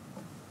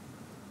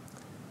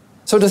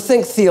 So to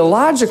think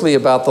theologically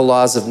about the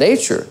laws of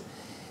nature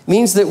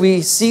means that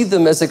we see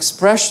them as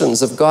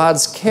expressions of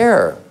God's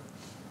care.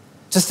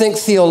 To think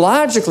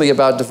theologically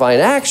about divine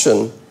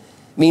action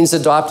means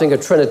adopting a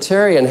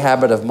Trinitarian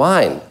habit of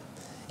mind.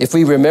 If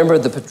we remember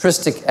the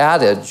patristic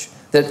adage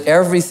that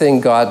everything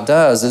God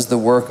does is the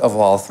work of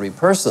all three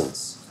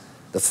persons,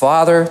 the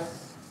Father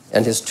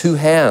and his two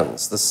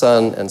hands, the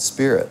Son and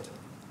Spirit.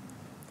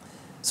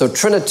 So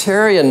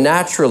Trinitarian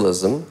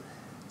naturalism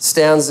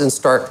stands in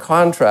stark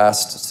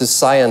contrast to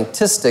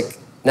scientistic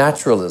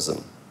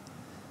naturalism.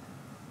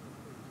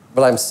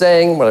 What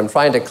I'm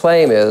trying to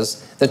claim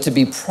is that to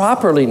be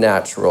properly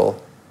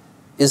natural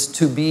is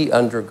to be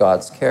under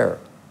God's care.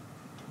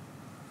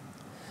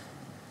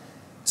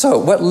 So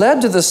what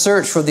led to the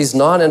search for these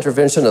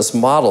non-interventionist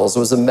models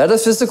was a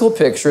metaphysical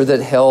picture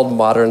that held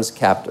moderns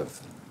captive.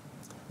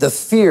 The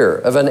fear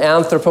of an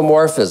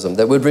anthropomorphism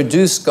that would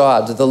reduce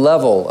God to the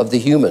level of the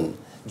human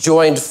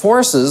joined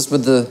forces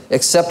with the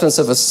acceptance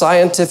of a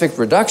scientific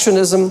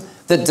reductionism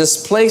that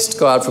displaced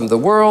God from the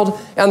world,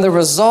 and the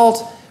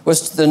result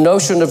was the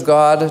notion of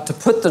God, to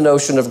put the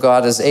notion of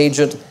God as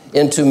agent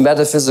into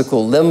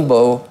metaphysical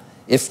limbo,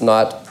 if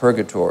not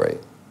purgatory.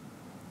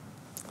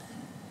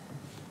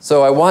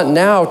 So I want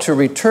now to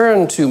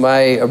return to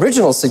my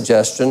original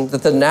suggestion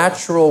that the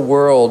natural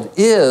world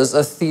is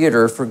a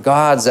theater for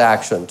God's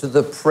action to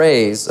the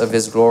praise of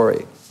his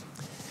glory.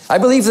 I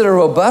believe that a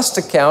robust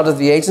account of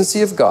the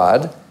agency of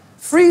God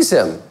frees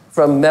him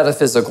from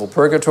metaphysical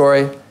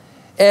purgatory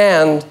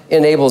and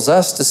enables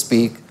us to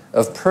speak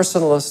of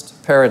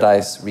personalist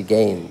paradise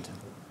regained.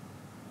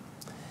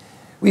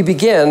 We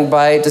begin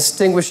by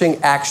distinguishing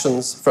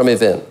actions from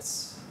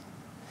events.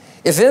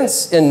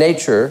 Events in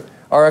nature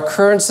are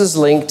occurrences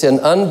linked in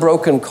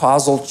unbroken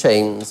causal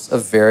chains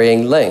of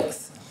varying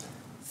length.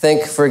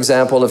 Think, for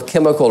example, of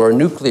chemical or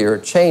nuclear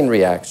chain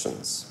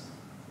reactions.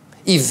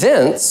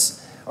 Events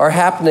are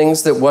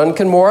happenings that one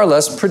can more or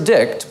less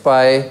predict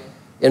by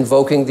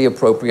invoking the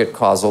appropriate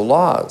causal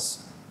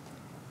laws.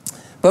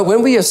 But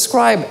when we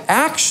ascribe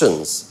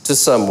actions to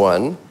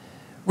someone,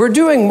 we're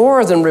doing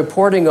more than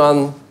reporting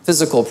on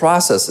physical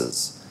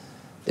processes.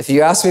 If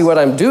you ask me what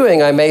I'm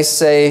doing, I may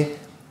say,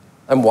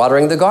 I'm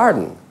watering the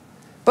garden.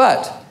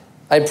 But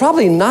I'd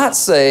probably not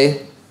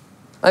say,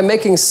 I'm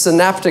making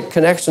synaptic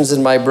connections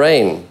in my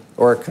brain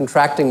or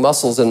contracting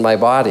muscles in my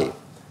body,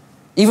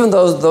 even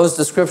though those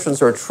descriptions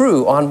are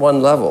true on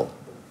one level.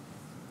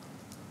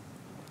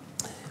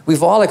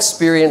 We've all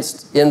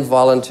experienced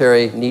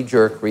involuntary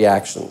knee-jerk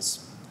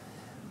reactions.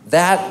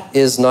 That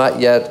is not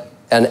yet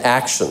an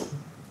action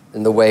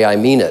in the way I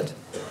mean it.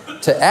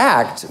 To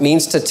act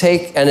means to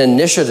take an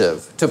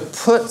initiative, to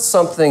put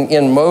something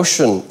in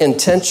motion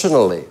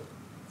intentionally.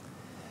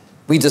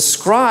 We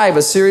describe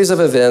a series of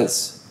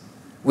events,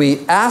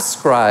 we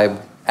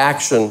ascribe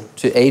action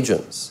to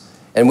agents.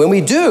 And when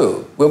we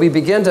do, when we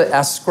begin to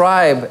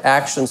ascribe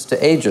actions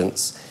to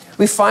agents,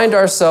 we find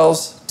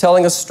ourselves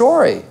telling a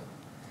story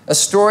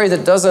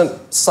that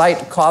doesn't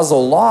cite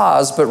causal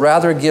laws, but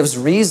rather gives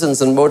reasons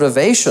and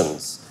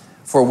motivations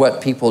for what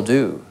people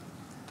do.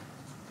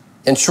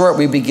 In short,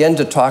 we begin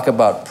to talk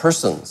about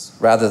persons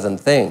rather than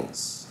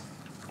things.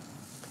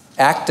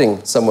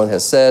 Acting, someone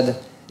has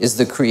said, is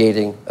the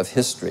creating of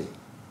history.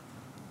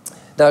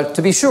 Now,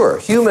 to be sure,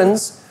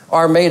 humans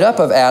are made up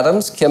of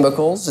atoms,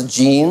 chemicals,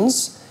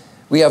 genes.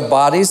 We have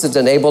bodies that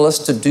enable us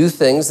to do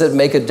things that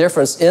make a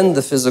difference in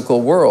the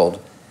physical world.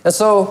 And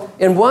so,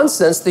 in one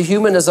sense, the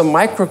human is a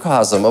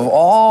microcosm of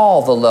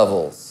all the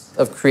levels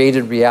of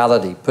created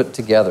reality put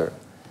together.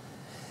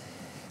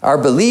 Our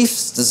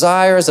beliefs,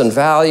 desires, and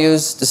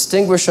values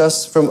distinguish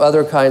us from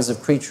other kinds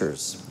of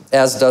creatures,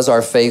 as does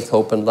our faith,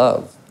 hope, and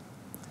love.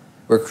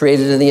 We're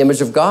created in the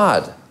image of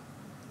God.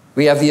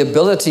 We have the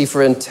ability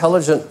for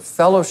intelligent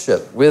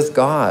fellowship with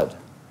God.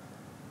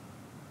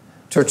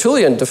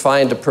 Tertullian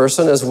defined a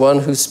person as one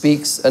who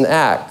speaks and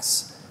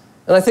acts.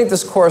 And I think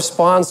this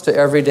corresponds to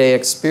everyday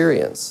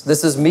experience.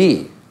 This is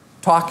me,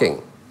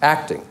 talking,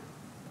 acting.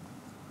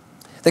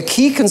 The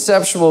key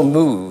conceptual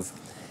move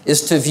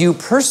is to view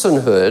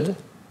personhood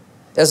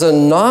as a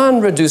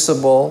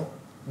non-reducible,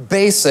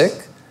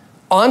 basic,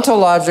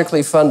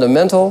 ontologically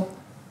fundamental,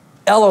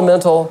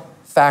 elemental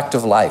fact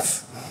of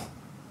life.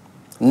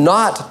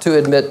 Not to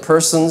admit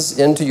persons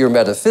into your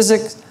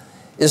metaphysics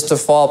is to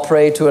fall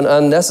prey to an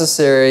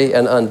unnecessary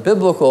and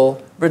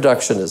unbiblical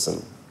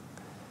reductionism.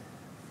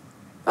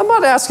 I'm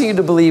not asking you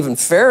to believe in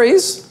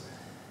fairies,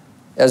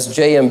 as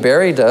J.M.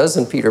 Barrie does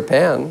in Peter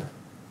Pan,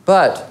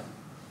 but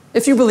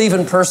if you believe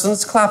in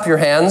persons, clap your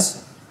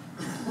hands.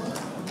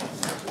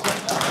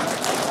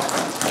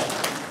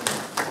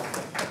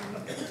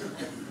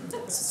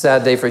 It's a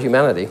sad day for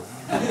humanity.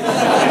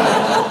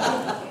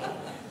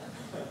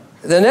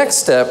 The next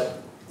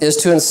step is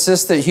to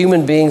insist that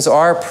human beings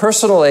are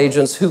personal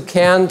agents who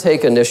can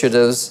take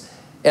initiatives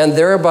and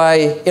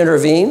thereby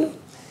intervene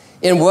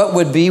in what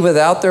would be,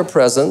 without their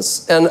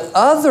presence, an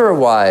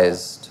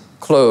otherwise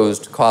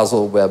closed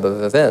causal web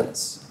of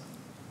events.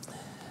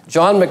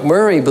 John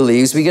McMurray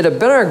believes we get a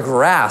better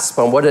grasp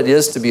on what it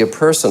is to be a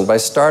person by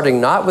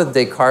starting not with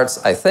Descartes'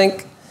 "I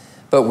think,"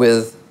 but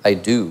with "I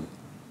do."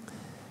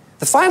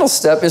 The final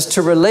step is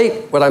to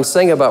relate what I'm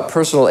saying about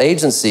personal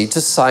agency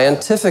to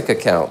scientific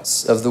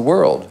accounts of the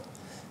world.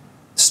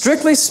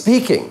 Strictly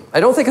speaking, I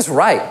don't think it's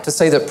right to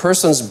say that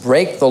persons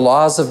break the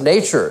laws of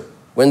nature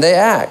when they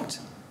act.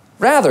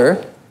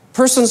 Rather,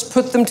 persons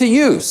put them to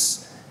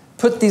use,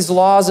 put these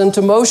laws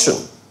into motion.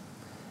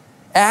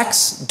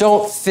 Acts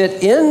don't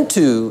fit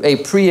into a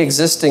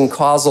pre-existing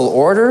causal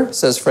order,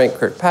 says Frank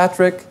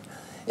Kirkpatrick.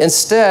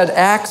 Instead,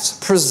 acts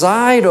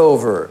preside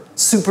over,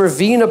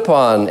 supervene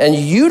upon, and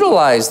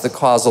utilize the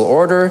causal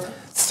order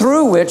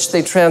through which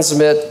they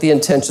transmit the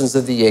intentions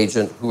of the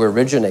agent who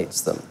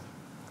originates them.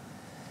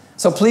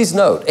 So please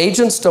note,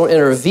 agents don't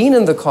intervene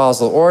in the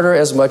causal order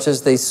as much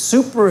as they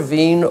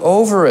supervene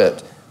over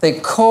it. They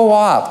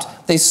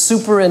co-opt, they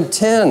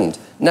superintend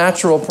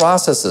natural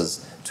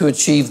processes to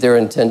achieve their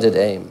intended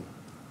aim.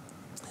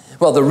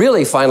 Well, the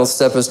really final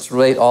step is to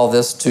relate all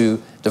this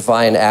to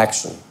divine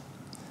action.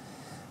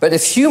 But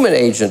if human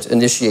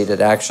agent-initiated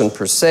action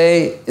per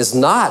se is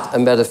not a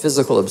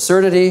metaphysical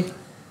absurdity,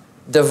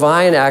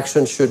 divine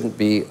action shouldn't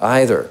be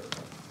either.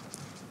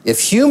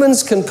 If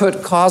humans can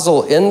put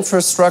causal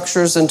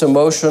infrastructures into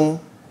motion,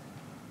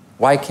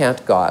 why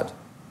can't God?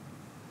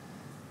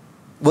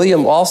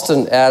 William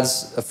Alston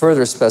adds a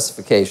further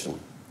specification.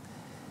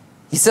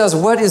 He says,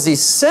 what is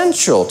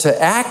essential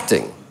to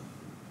acting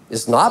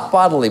is not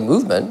bodily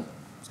movement,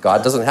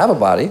 God doesn't have a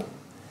body,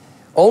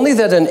 only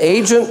that an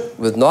agent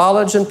with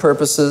knowledge and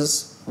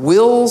purposes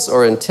wills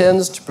or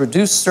intends to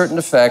produce certain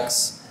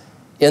effects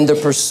in the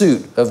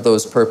pursuit of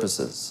those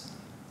purposes.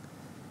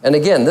 And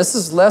again, this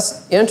is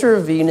less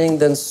intervening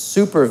than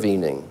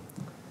supervening.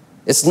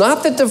 It's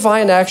not that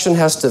divine action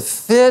has to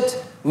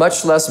fit,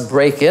 much less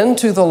break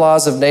into the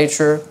laws of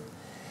nature.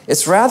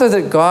 It's rather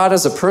that God,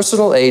 as a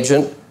personal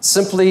agent,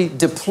 simply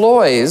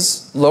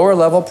deploys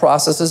lower-level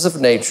processes of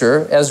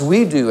nature, as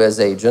we do as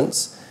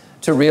agents,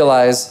 to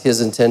realize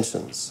his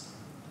intentions.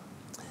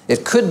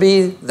 It could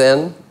be,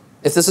 then,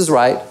 if this is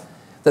right,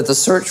 that the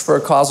search for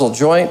a causal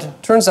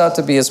joint turns out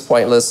to be as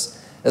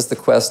pointless as the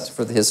quest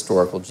for the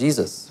historical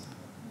Jesus.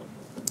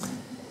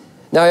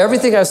 Now,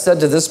 everything I've said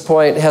to this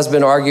point has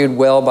been argued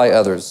well by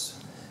others.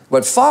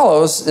 What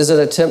follows is an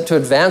attempt to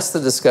advance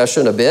the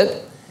discussion a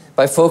bit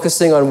by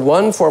focusing on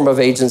one form of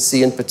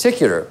agency in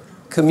particular,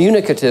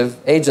 communicative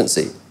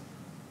agency.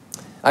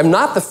 I'm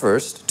not the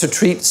first to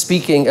treat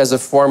speaking as a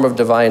form of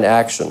divine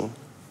action,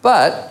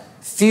 but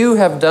few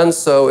have done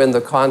so in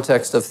the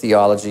context of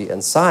theology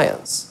and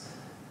science.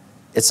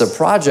 It's a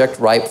project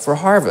ripe for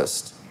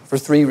harvest for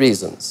three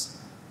reasons.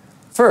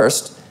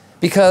 First,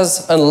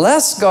 because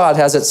unless God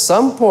has at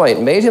some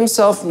point made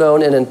himself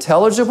known in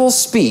intelligible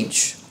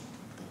speech,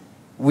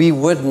 we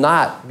would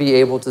not be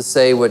able to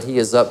say what he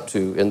is up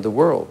to in the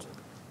world.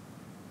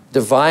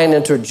 Divine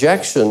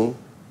interjection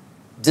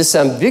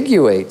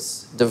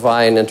disambiguates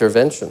divine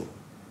intervention.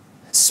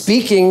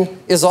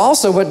 Speaking is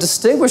also what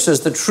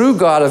distinguishes the true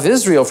God of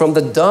Israel from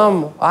the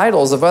dumb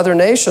idols of other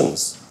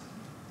nations.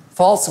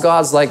 False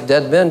gods like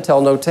dead men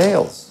tell no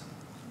tales.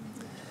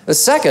 The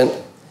second,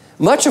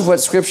 much of what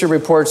Scripture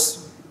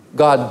reports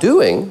God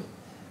doing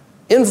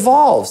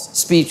involves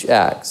speech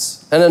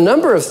acts, and a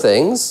number of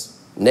things,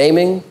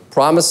 naming,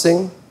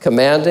 promising,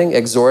 commanding,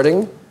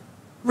 exhorting,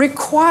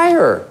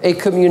 require a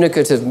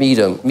communicative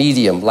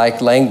medium like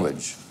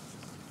language.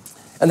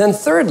 And then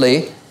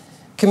thirdly,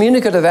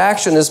 communicative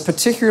action is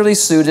particularly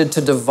suited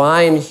to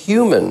divine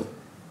human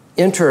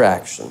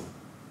interaction,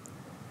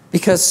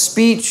 because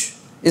speech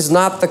is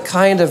not the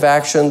kind of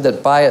action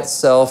that by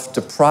itself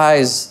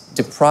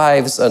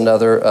deprives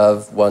another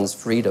of one's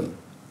freedom.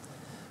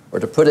 Or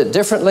to put it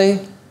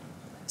differently,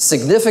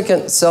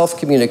 significant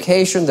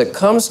self-communication that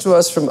comes to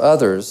us from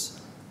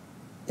others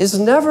is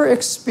never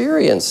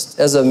experienced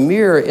as a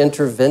mere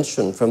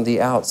intervention from the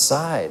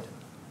outside.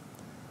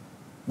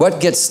 What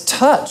gets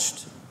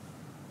touched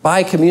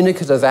by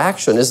communicative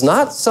action is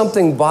not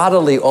something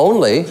bodily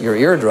only, your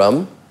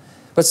eardrum,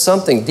 but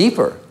something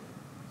deeper.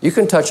 You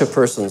can touch a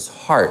person's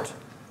heart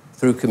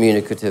through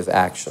communicative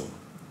action.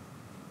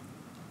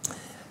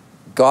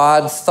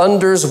 God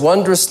thunders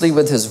wondrously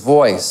with his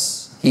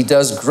voice. He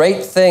does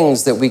great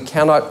things that we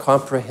cannot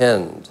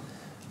comprehend.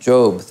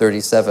 Job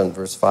 37,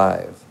 verse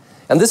 5.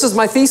 And this is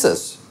my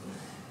thesis.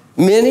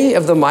 Many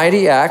of the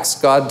mighty acts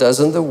God does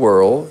in the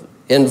world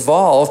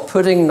involve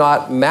putting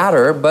not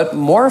matter, but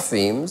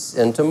morphemes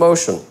into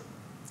motion.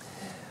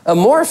 A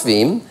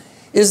morpheme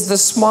is the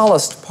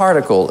smallest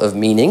particle of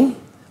meaning,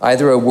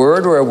 either a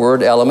word or a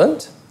word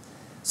element.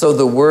 So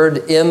the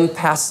word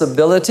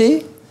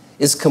impassibility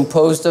is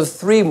composed of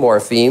three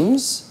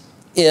morphemes: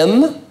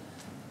 im,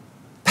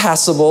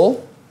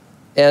 passible,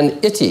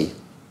 and ity,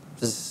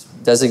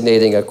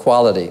 designating a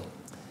quality.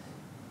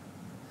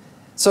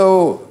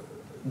 So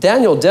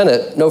Daniel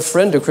Dennett, no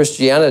friend to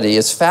Christianity,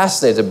 is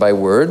fascinated by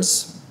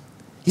words.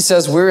 He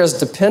says we're as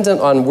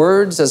dependent on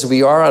words as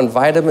we are on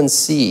vitamin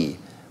C.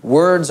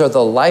 Words are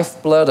the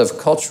lifeblood of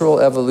cultural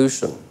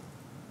evolution.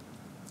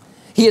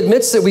 He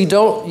admits that we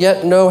don't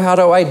yet know how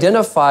to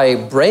identify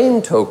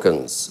brain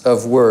tokens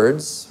of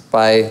words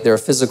by their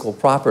physical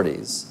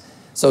properties.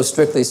 So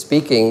strictly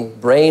speaking,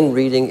 brain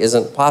reading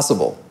isn't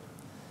possible.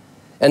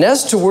 And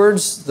as to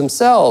words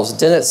themselves,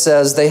 Dennett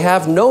says they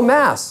have no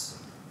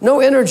mass, no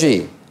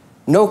energy,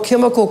 no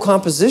chemical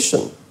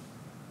composition.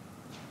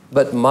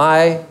 But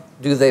my,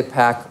 do they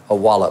pack a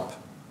wallop.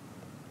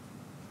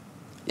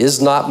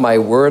 Is not my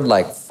word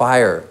like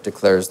fire,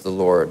 declares the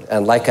Lord,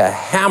 and like a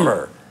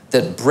hammer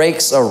that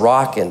breaks a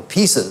rock in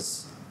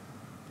pieces?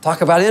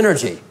 Talk about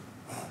energy.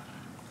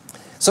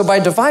 So by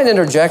divine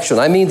interjection,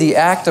 I mean the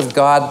act of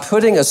God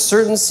putting a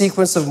certain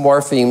sequence of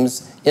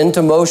morphemes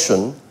into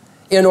motion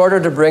in order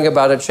to bring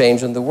about a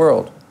change in the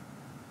world.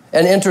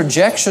 And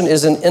interjection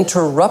is an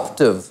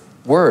interruptive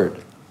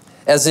word,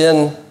 as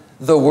in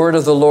the word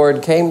of the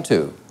Lord came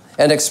to,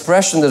 an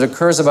expression that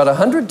occurs about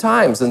 100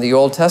 times in the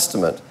Old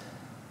Testament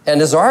and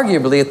is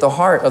arguably at the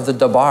heart of the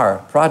Dabar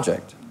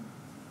project.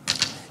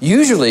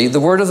 Usually,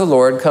 the word of the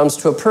Lord comes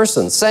to a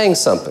person saying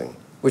something,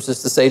 which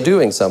is to say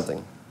doing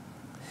something.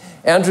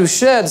 Andrew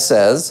Shedd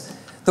says,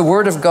 the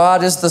word of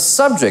God is the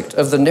subject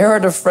of the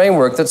narrative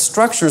framework that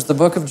structures the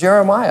book of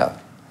Jeremiah.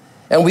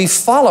 And we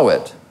follow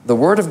it, the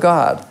word of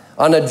God,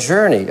 on a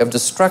journey of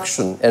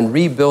destruction and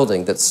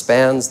rebuilding that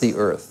spans the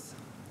earth.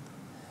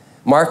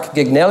 Mark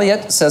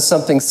Gignelliot says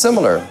something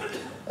similar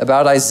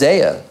about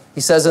Isaiah. He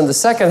says in the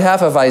second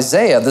half of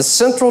Isaiah, the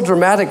central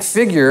dramatic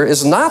figure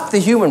is not the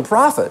human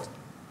prophet,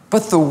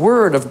 but the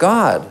word of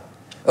God.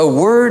 A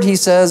word, he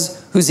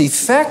says, whose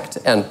effect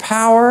and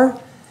power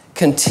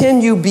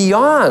continue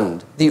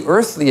beyond the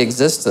earthly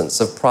existence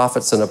of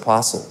prophets and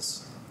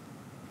apostles.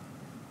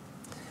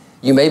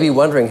 You may be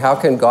wondering, how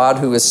can God,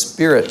 who is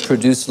spirit,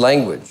 produce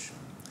language?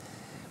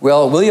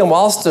 Well, William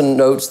Alston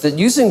notes that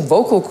using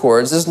vocal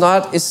cords is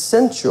not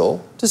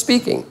essential to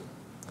speaking.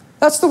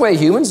 That's the way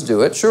humans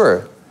do it,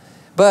 sure.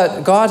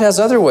 But God has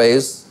other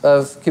ways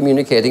of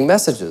communicating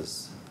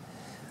messages.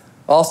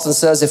 Alston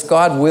says, if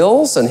God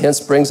wills, and hence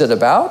brings it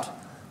about,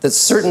 that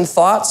certain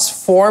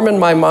thoughts form in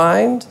my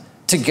mind,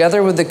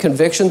 together with the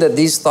conviction that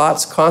these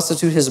thoughts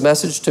constitute his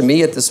message to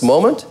me at this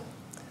moment,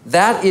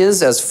 that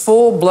is as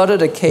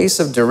full-blooded a case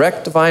of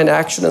direct divine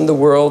action in the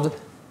world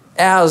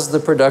as the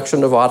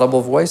production of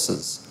audible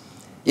voices.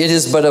 It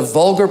is but a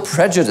vulgar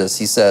prejudice,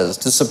 he says,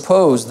 to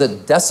suppose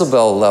that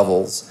decibel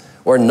levels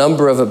or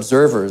number of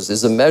observers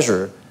is a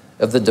measure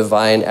of the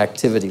divine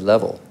activity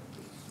level.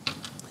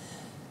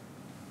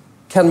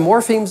 Can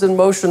morphemes in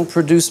motion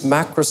produce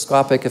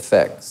macroscopic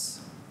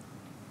effects?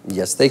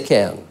 Yes, they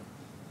can.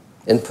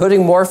 In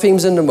putting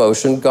morphemes into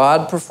motion,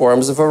 God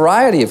performs a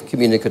variety of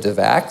communicative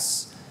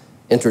acts: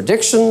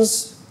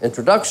 interdictions,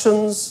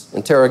 introductions,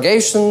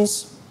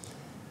 interrogations.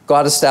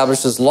 God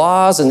establishes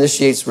laws,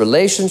 initiates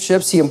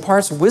relationships. He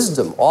imparts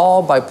wisdom,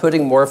 all by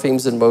putting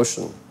morphemes in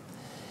motion.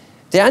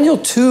 Daniel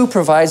 2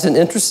 provides an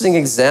interesting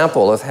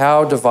example of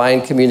how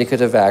divine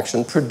communicative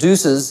action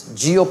produces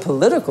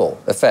geopolitical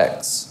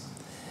effects.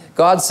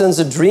 God sends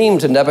a dream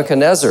to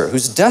Nebuchadnezzar,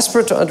 who's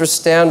desperate to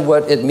understand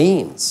what it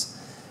means.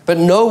 But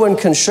no one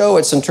can show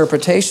its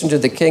interpretation to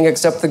the king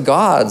except the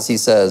gods, he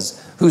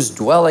says, whose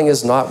dwelling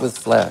is not with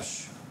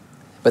flesh.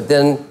 But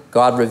then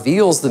God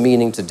reveals the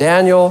meaning to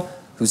Daniel,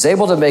 who's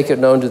able to make it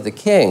known to the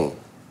king.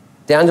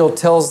 Daniel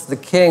tells the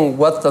king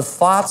what the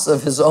thoughts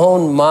of his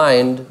own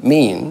mind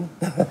mean.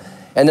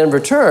 And in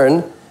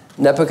return,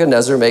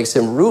 Nebuchadnezzar makes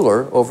him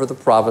ruler over the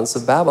province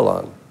of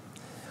Babylon.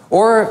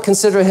 Or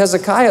consider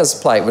Hezekiah's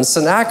plight when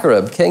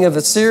Sennacherib, king of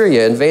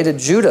Assyria, invaded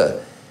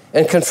Judah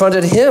and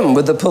confronted him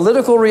with the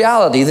political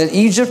reality that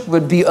Egypt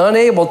would be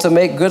unable to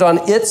make good on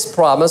its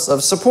promise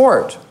of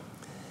support.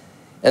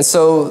 And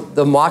so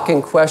the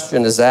mocking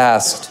question is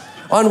asked,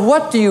 on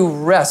what do you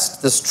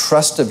rest this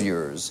trust of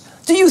yours?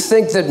 Do you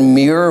think that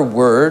mere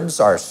words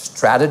are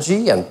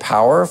strategy and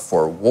power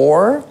for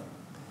war?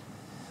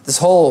 This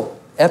whole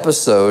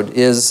episode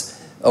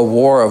is a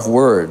war of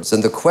words,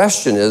 and the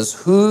question is,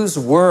 whose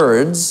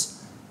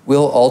words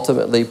will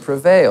ultimately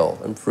prevail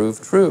and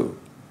prove true?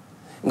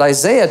 And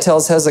Isaiah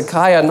tells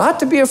Hezekiah not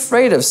to be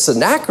afraid of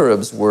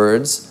Sennacherib's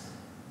words,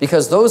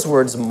 because those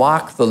words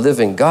mock the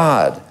living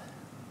God.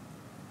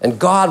 And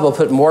God will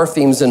put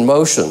morphemes in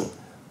motion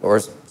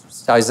or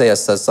Isaiah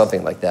says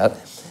something like that.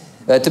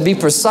 To be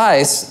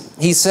precise,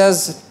 he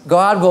says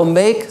God will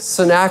make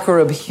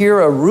Sennacherib hear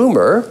a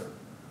rumor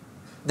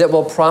that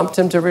will prompt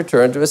him to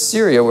return to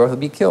Assyria, where he'll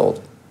be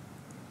killed.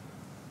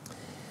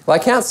 Well,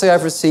 I can't say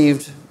I've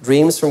received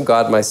dreams from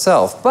God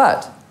myself,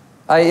 but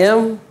I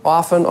am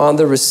often on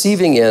the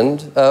receiving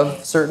end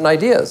of certain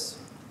ideas.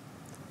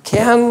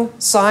 Can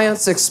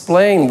science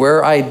explain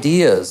where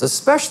ideas,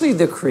 especially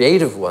the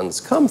creative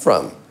ones, come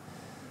from?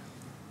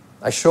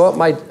 I show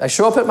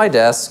up at my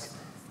desk,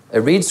 I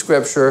read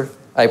scripture,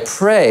 I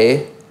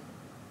pray,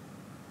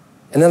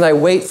 and then I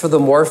wait for the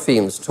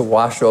morphemes to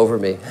wash over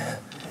me,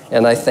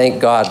 and I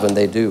thank God when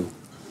they do.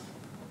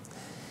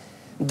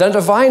 The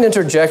divine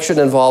interjection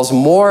involves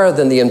more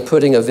than the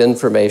inputting of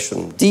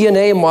information.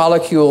 DNA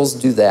molecules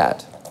do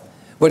that.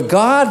 What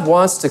God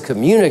wants to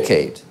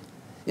communicate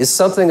is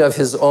something of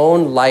his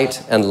own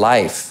light and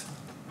life,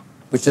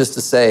 which is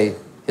to say,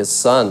 his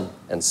Son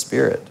and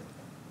Spirit.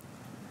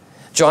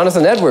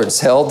 Jonathan Edwards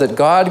held that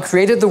God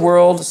created the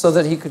world so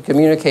that he could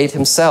communicate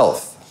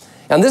himself.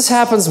 And this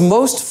happens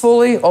most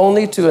fully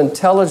only to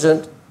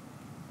intelligent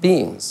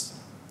beings.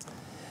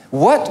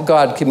 What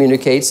God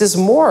communicates is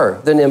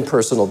more than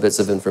impersonal bits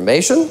of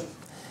information.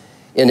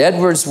 In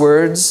Edwards'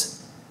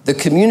 words, the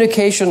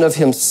communication of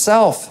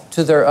himself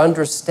to their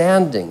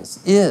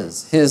understandings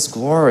is his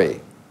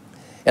glory.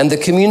 And the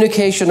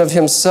communication of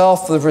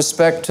himself with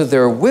respect to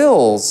their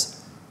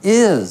wills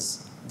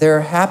is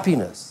their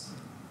happiness.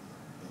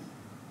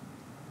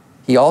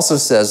 He also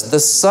says, the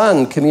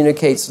Son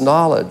communicates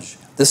knowledge.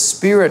 The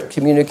Spirit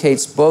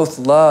communicates both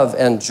love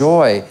and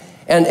joy.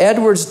 And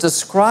Edwards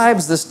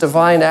describes this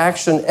divine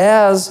action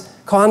as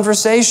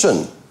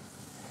conversation.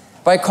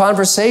 By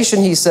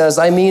conversation, he says,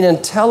 I mean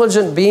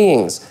intelligent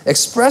beings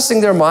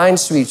expressing their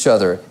minds to each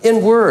other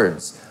in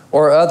words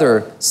or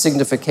other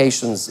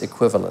significations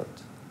equivalent.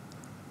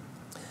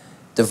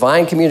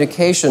 Divine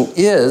communication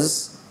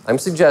is, I'm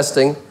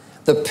suggesting,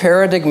 the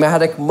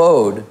paradigmatic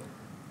mode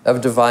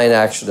of divine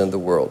action in the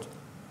world.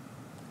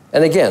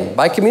 And again,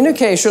 by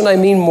communication, I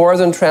mean more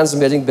than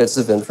transmitting bits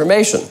of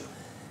information.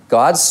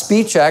 God's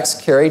speech acts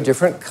carry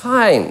different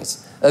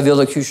kinds of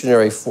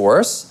illocutionary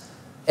force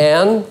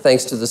and,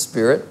 thanks to the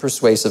Spirit,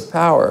 persuasive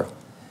power,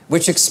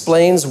 which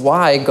explains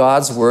why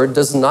God's word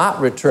does not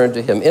return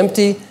to him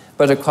empty,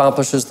 but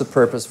accomplishes the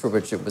purpose for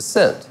which it was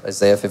sent,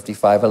 Isaiah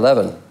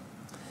 55:11.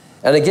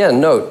 And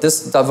again, note,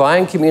 this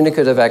divine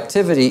communicative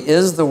activity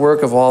is the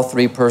work of all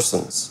three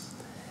persons.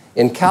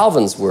 In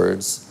Calvin's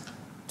words,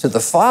 to the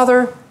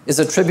Father is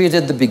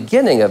attributed the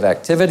beginning of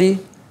activity,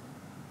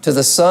 to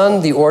the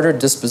Son the ordered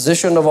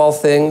disposition of all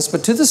things,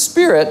 but to the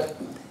Spirit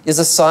is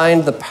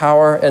assigned the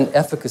power and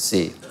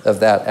efficacy of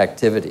that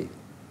activity.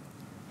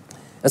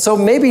 And so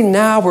maybe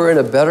now we're in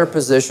a better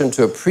position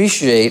to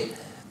appreciate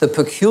the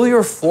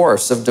peculiar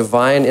force of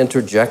divine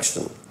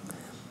interjection.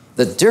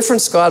 The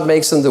difference God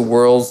makes in the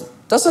world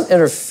doesn't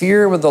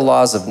interfere with the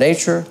laws of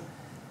nature,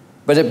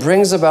 but it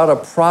brings about a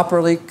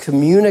properly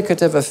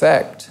communicative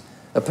effect,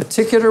 a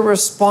particular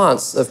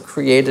response of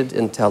created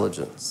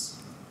intelligence.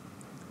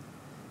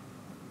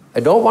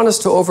 I don't want us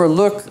to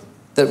overlook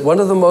that one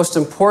of the most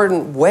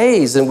important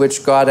ways in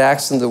which God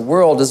acts in the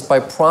world is by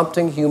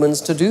prompting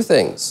humans to do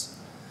things.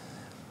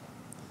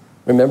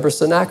 Remember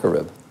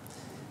Sennacherib.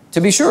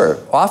 To be sure,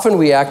 often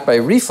we act by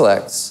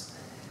reflex,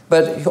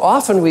 but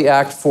often we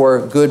act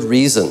for good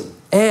reason,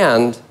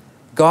 and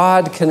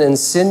God can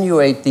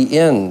insinuate the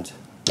end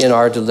in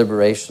our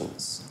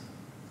deliberations.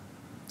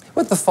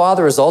 What the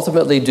Father is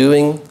ultimately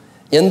doing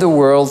in the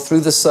world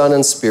through the Son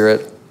and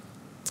Spirit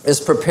is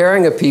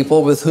preparing a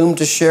people with whom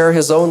to share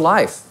his own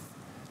life,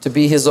 to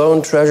be his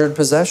own treasured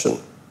possession.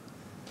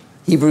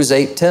 Hebrews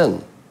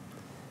 8:10,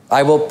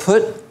 I will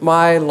put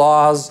my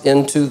laws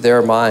into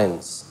their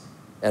minds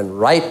and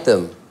write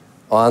them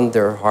on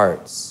their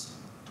hearts.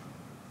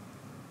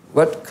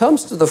 What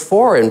comes to the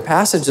fore in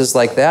passages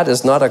like that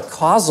is not a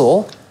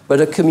causal, but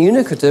a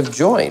communicative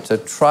joint, a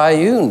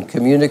triune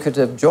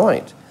communicative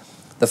joint.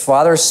 The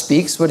Father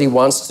speaks what he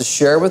wants to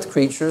share with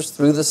creatures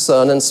through the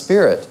Son and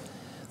Spirit,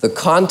 the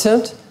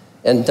content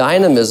and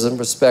dynamism,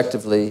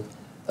 respectively,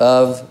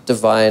 of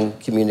divine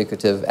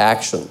communicative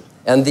action.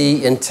 And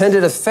the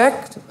intended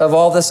effect of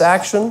all this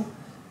action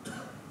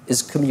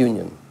is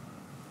communion.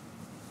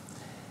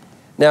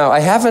 Now, I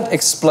haven't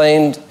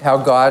explained how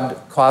God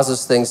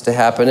causes things to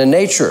happen in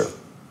nature,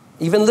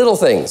 even little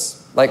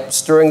things, like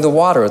stirring the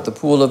water at the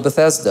pool of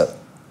Bethesda.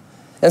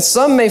 And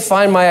some may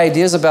find my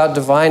ideas about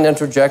divine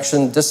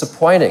interjection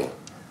disappointing,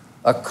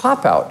 a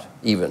cop-out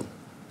even.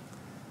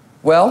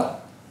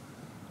 Well,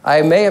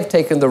 I may have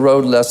taken the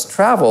road less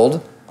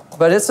traveled,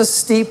 but it's a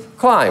steep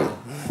climb,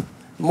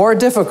 more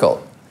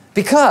difficult,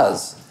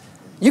 because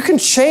you can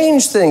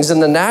change things in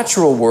the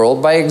natural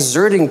world by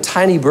exerting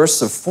tiny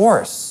bursts of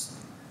force.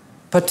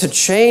 But to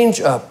change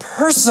a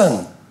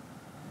person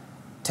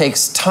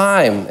takes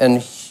time and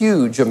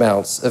huge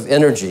amounts of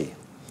energy,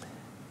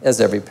 as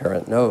every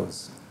parent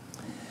knows.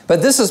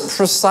 But this is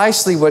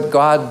precisely what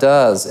God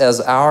does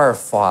as our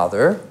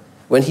Father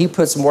when he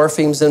puts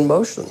morphemes in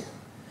motion.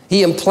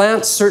 He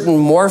implants certain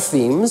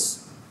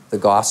morphemes the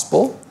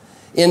gospel,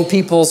 in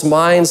people's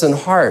minds and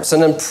hearts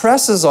and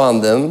impresses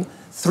on them,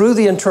 through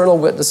the internal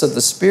witness of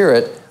the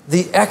Spirit,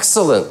 the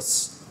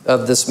excellence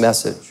of this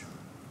message.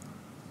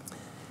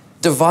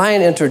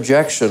 Divine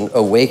interjection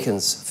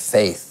awakens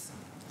faith.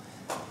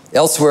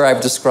 Elsewhere,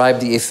 I've described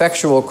the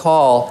effectual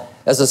call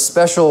as a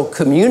special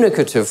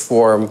communicative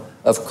form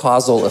of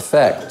causal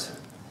effect.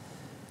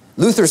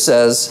 Luther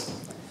says,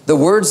 the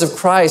words of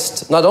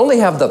Christ not only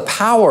have the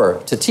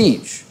power to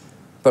teach,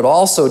 but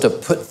also to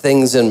put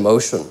things in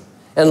motion.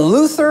 And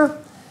Luther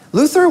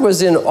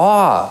was in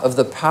awe of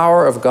the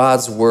power of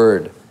God's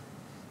word.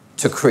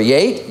 To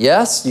create,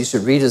 yes, you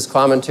should read his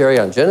commentary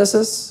on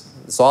Genesis.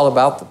 It's all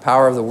about the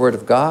power of the word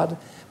of God,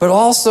 but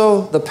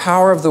also the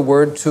power of the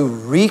word to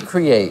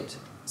recreate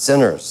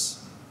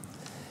sinners.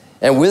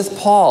 And with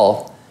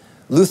Paul,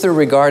 Luther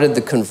regarded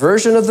the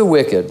conversion of the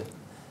wicked,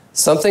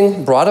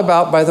 something brought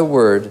about by the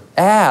word,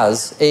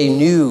 as a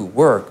new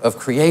work of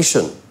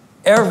creation,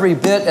 every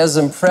bit as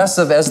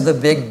impressive as the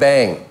Big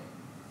Bang.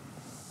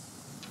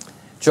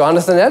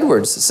 Jonathan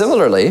Edwards,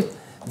 similarly,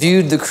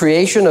 viewed the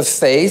creation of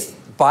faith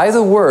by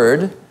the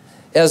word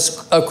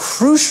as a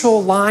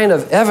crucial line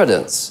of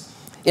evidence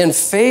in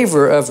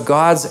favor of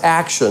God's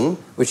action,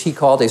 which he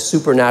called a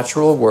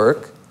supernatural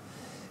work,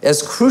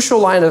 as crucial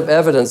line of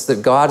evidence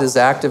that God is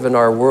active in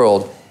our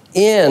world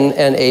in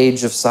an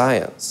age of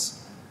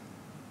science.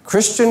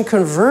 Christian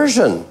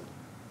conversion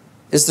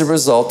is the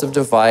result of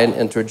divine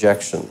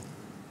interjection.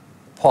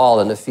 Paul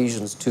in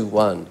Ephesians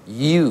 2:1,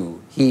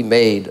 you he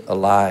made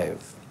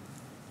alive.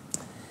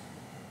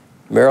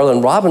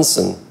 Marilyn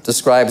Robinson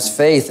describes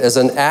faith as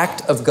an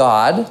act of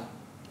God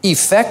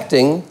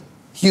effecting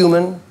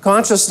human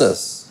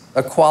consciousness,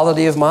 a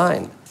quality of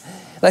mind.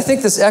 And I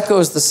think this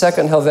echoes the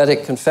Second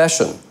Helvetic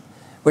Confession,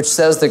 which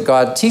says that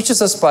God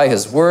teaches us by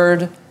his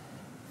word,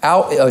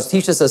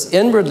 teaches us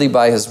inwardly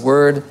by his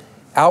word,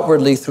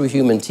 outwardly through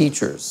human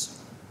teachers.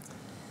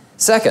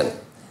 Second,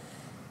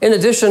 in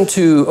addition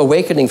to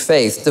awakening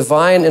faith,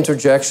 divine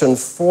interjection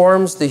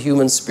forms the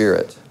human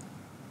spirit.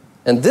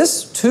 And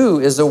this, too,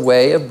 is a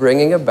way of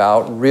bringing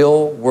about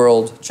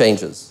real-world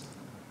changes.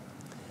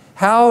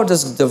 How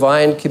does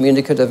divine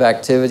communicative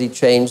activity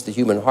change the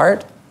human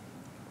heart?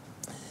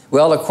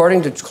 Well,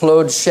 according to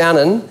Claude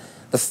Shannon,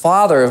 the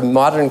father of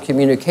modern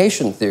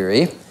communication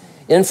theory,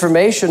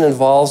 information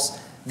involves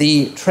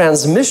the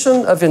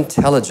transmission of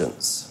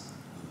intelligence.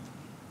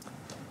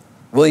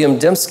 William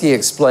Dembski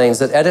explains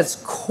that at its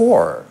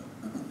core,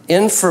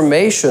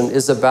 information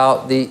is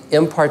about the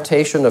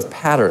impartation of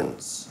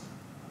patterns.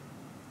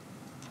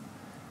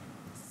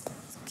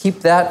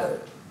 Keep that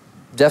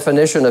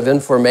definition of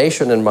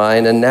information in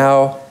mind, and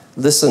now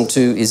listen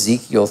to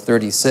Ezekiel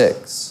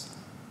 36.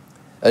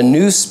 A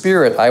new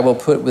spirit I will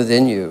put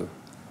within you,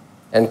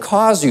 and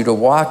cause you to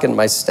walk in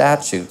my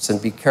statutes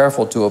and be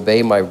careful to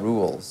obey my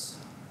rules.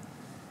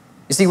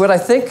 You see, what I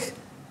think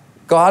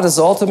God is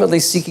ultimately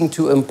seeking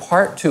to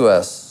impart to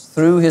us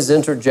through his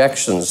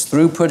interjections,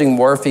 through putting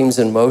morphemes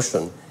in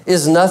motion,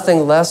 is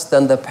nothing less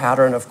than the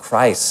pattern of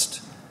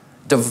Christ.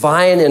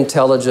 Divine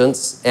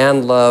intelligence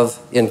and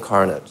love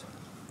incarnate.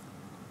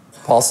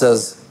 Paul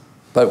says,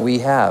 but we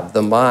have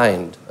the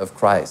mind of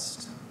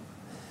Christ.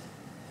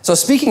 So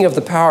speaking of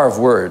the power of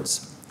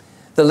words,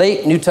 the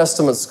late New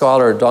Testament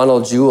scholar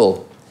Donald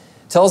Jewell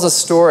tells a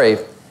story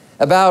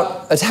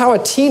about how a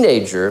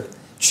teenager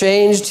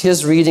changed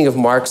his reading of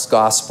Mark's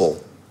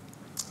gospel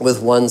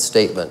with one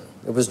statement.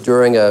 It was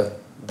during a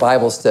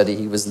Bible study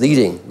he was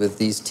leading with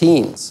these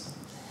teens.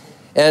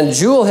 And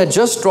Jewell had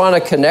just drawn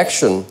a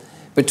connection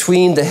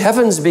between the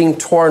heavens being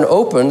torn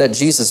open at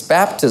Jesus'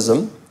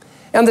 baptism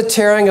and the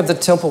tearing of the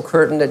temple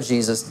curtain at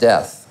Jesus'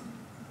 death.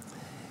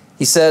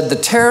 He said, the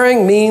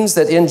tearing means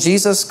that in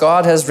Jesus,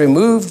 God has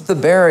removed the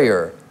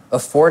barrier,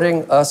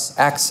 affording us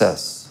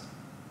access.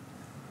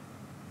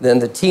 Then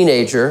the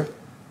teenager,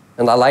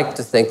 and I like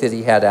to think that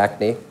he had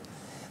acne,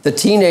 the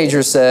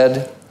teenager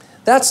said,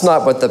 that's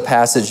not what the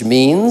passage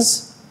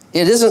means.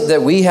 It isn't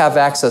that we have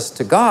access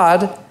to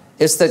God,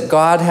 it's that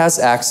God has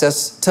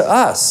access to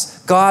us.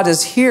 God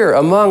is here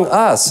among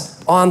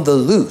us on the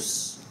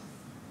loose.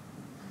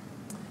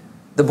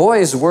 The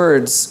boy's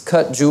words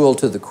cut Jewell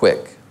to the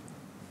quick.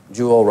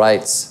 Jewell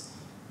writes,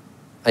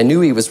 I knew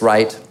he was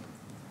right,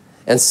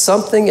 and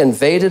something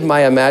invaded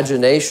my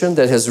imagination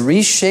that has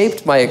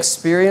reshaped my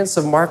experience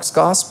of Mark's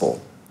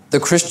gospel, the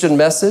Christian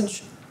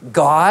message,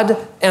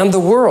 God, and the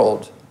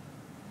world.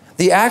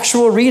 The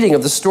actual reading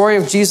of the story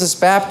of Jesus'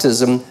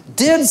 baptism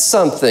did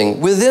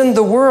something within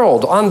the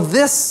world on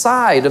this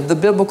side of the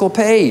biblical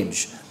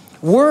page.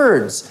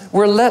 Words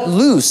were let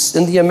loose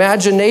in the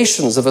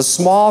imaginations of a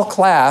small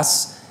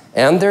class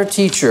and their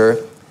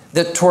teacher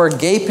that tore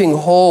gaping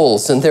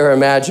holes in their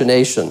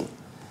imagination.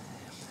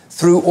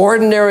 Through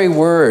ordinary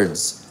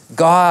words,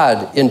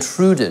 God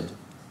intruded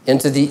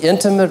into the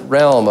intimate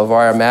realm of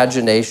our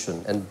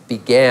imagination and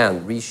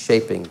began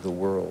reshaping the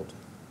world.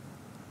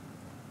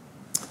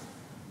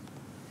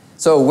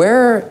 So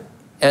where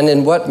and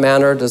in what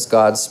manner does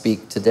God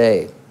speak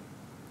today?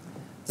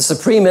 The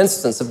supreme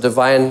instance of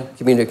divine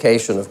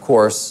communication, of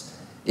course,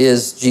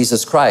 is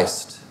Jesus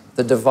Christ,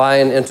 the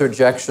divine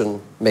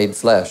interjection made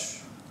flesh.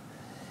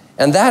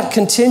 And that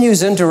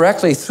continues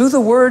indirectly through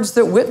the words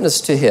that witness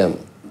to him.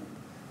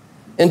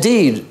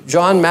 Indeed,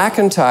 John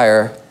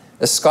McIntyre,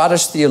 a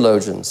Scottish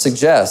theologian,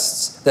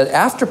 suggests that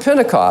after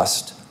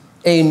Pentecost,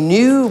 a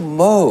new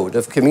mode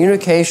of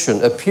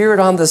communication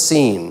appeared on the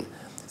scene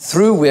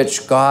through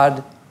which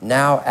God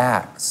now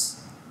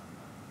acts.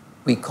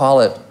 We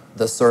call it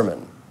the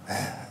sermon.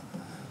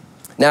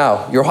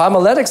 Now, your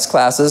homiletics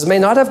classes may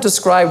not have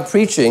described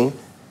preaching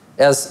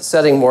as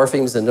setting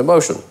morphemes into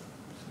motion.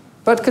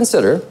 But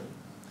consider,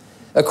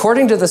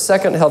 according to the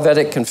Second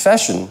Helvetic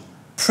Confession,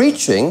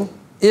 preaching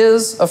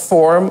is a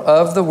form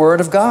of the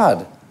Word of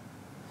God.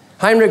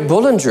 Heinrich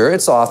Bullinger,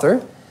 its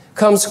author,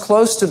 comes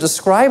close to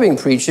describing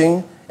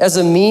preaching as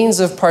a means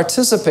of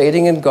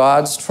participating in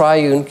God's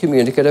triune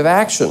communicative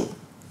action.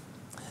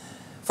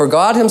 For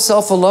God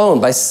himself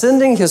alone, by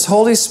sending his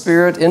Holy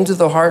Spirit into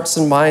the hearts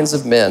and minds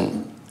of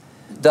men,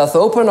 doth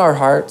open our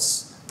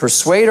hearts,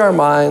 persuade our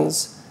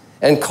minds,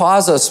 and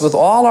cause us with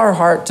all our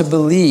heart to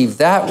believe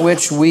that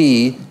which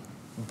we,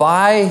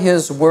 by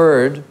his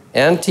word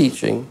and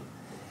teaching,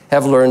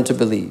 have learned to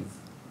believe.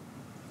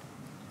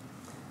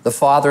 The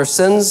Father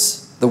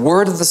sends the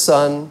word of the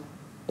Son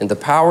in the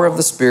power of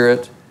the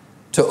Spirit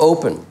to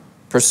open,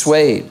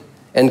 persuade,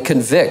 and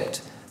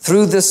convict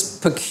through this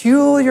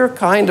peculiar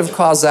kind of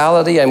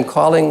causality I'm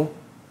calling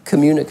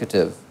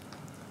communicative.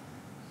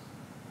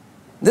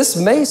 This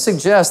may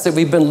suggest that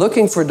we've been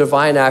looking for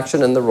divine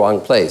action in the wrong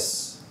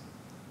place.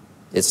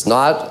 It's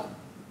not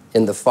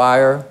in the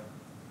fire,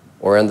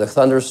 or in the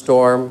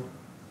thunderstorm,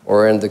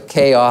 or in the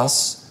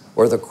chaos,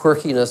 or the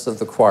quirkiness of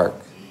the quark.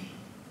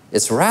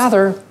 It's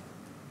rather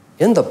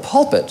in the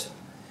pulpit,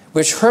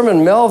 which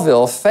Herman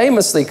Melville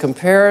famously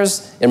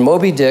compares in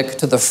Moby Dick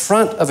to the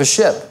front of a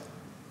ship.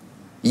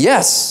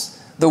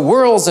 Yes, the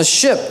world's a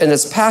ship in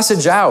its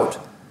passage out,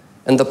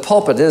 and the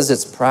pulpit is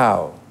its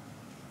prow.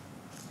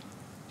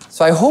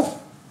 So I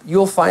hope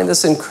you'll find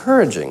this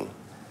encouraging.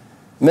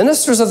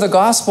 Ministers of the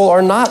gospel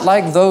are not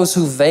like those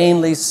who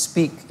vainly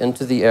speak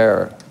into the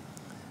air.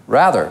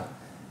 Rather,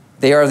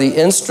 they are the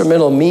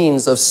instrumental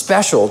means of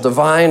special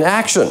divine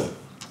action.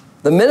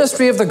 The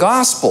ministry of the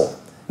gospel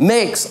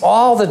makes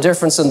all the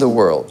difference in the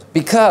world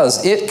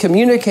because it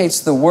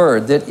communicates the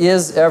word that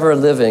is ever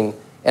living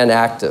and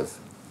active.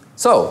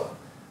 So,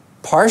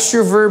 parse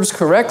your verbs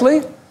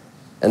correctly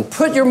and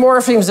put your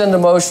morphemes into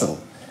motion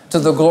to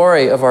the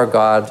glory of our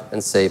God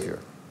and Savior.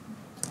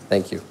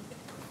 Thank you.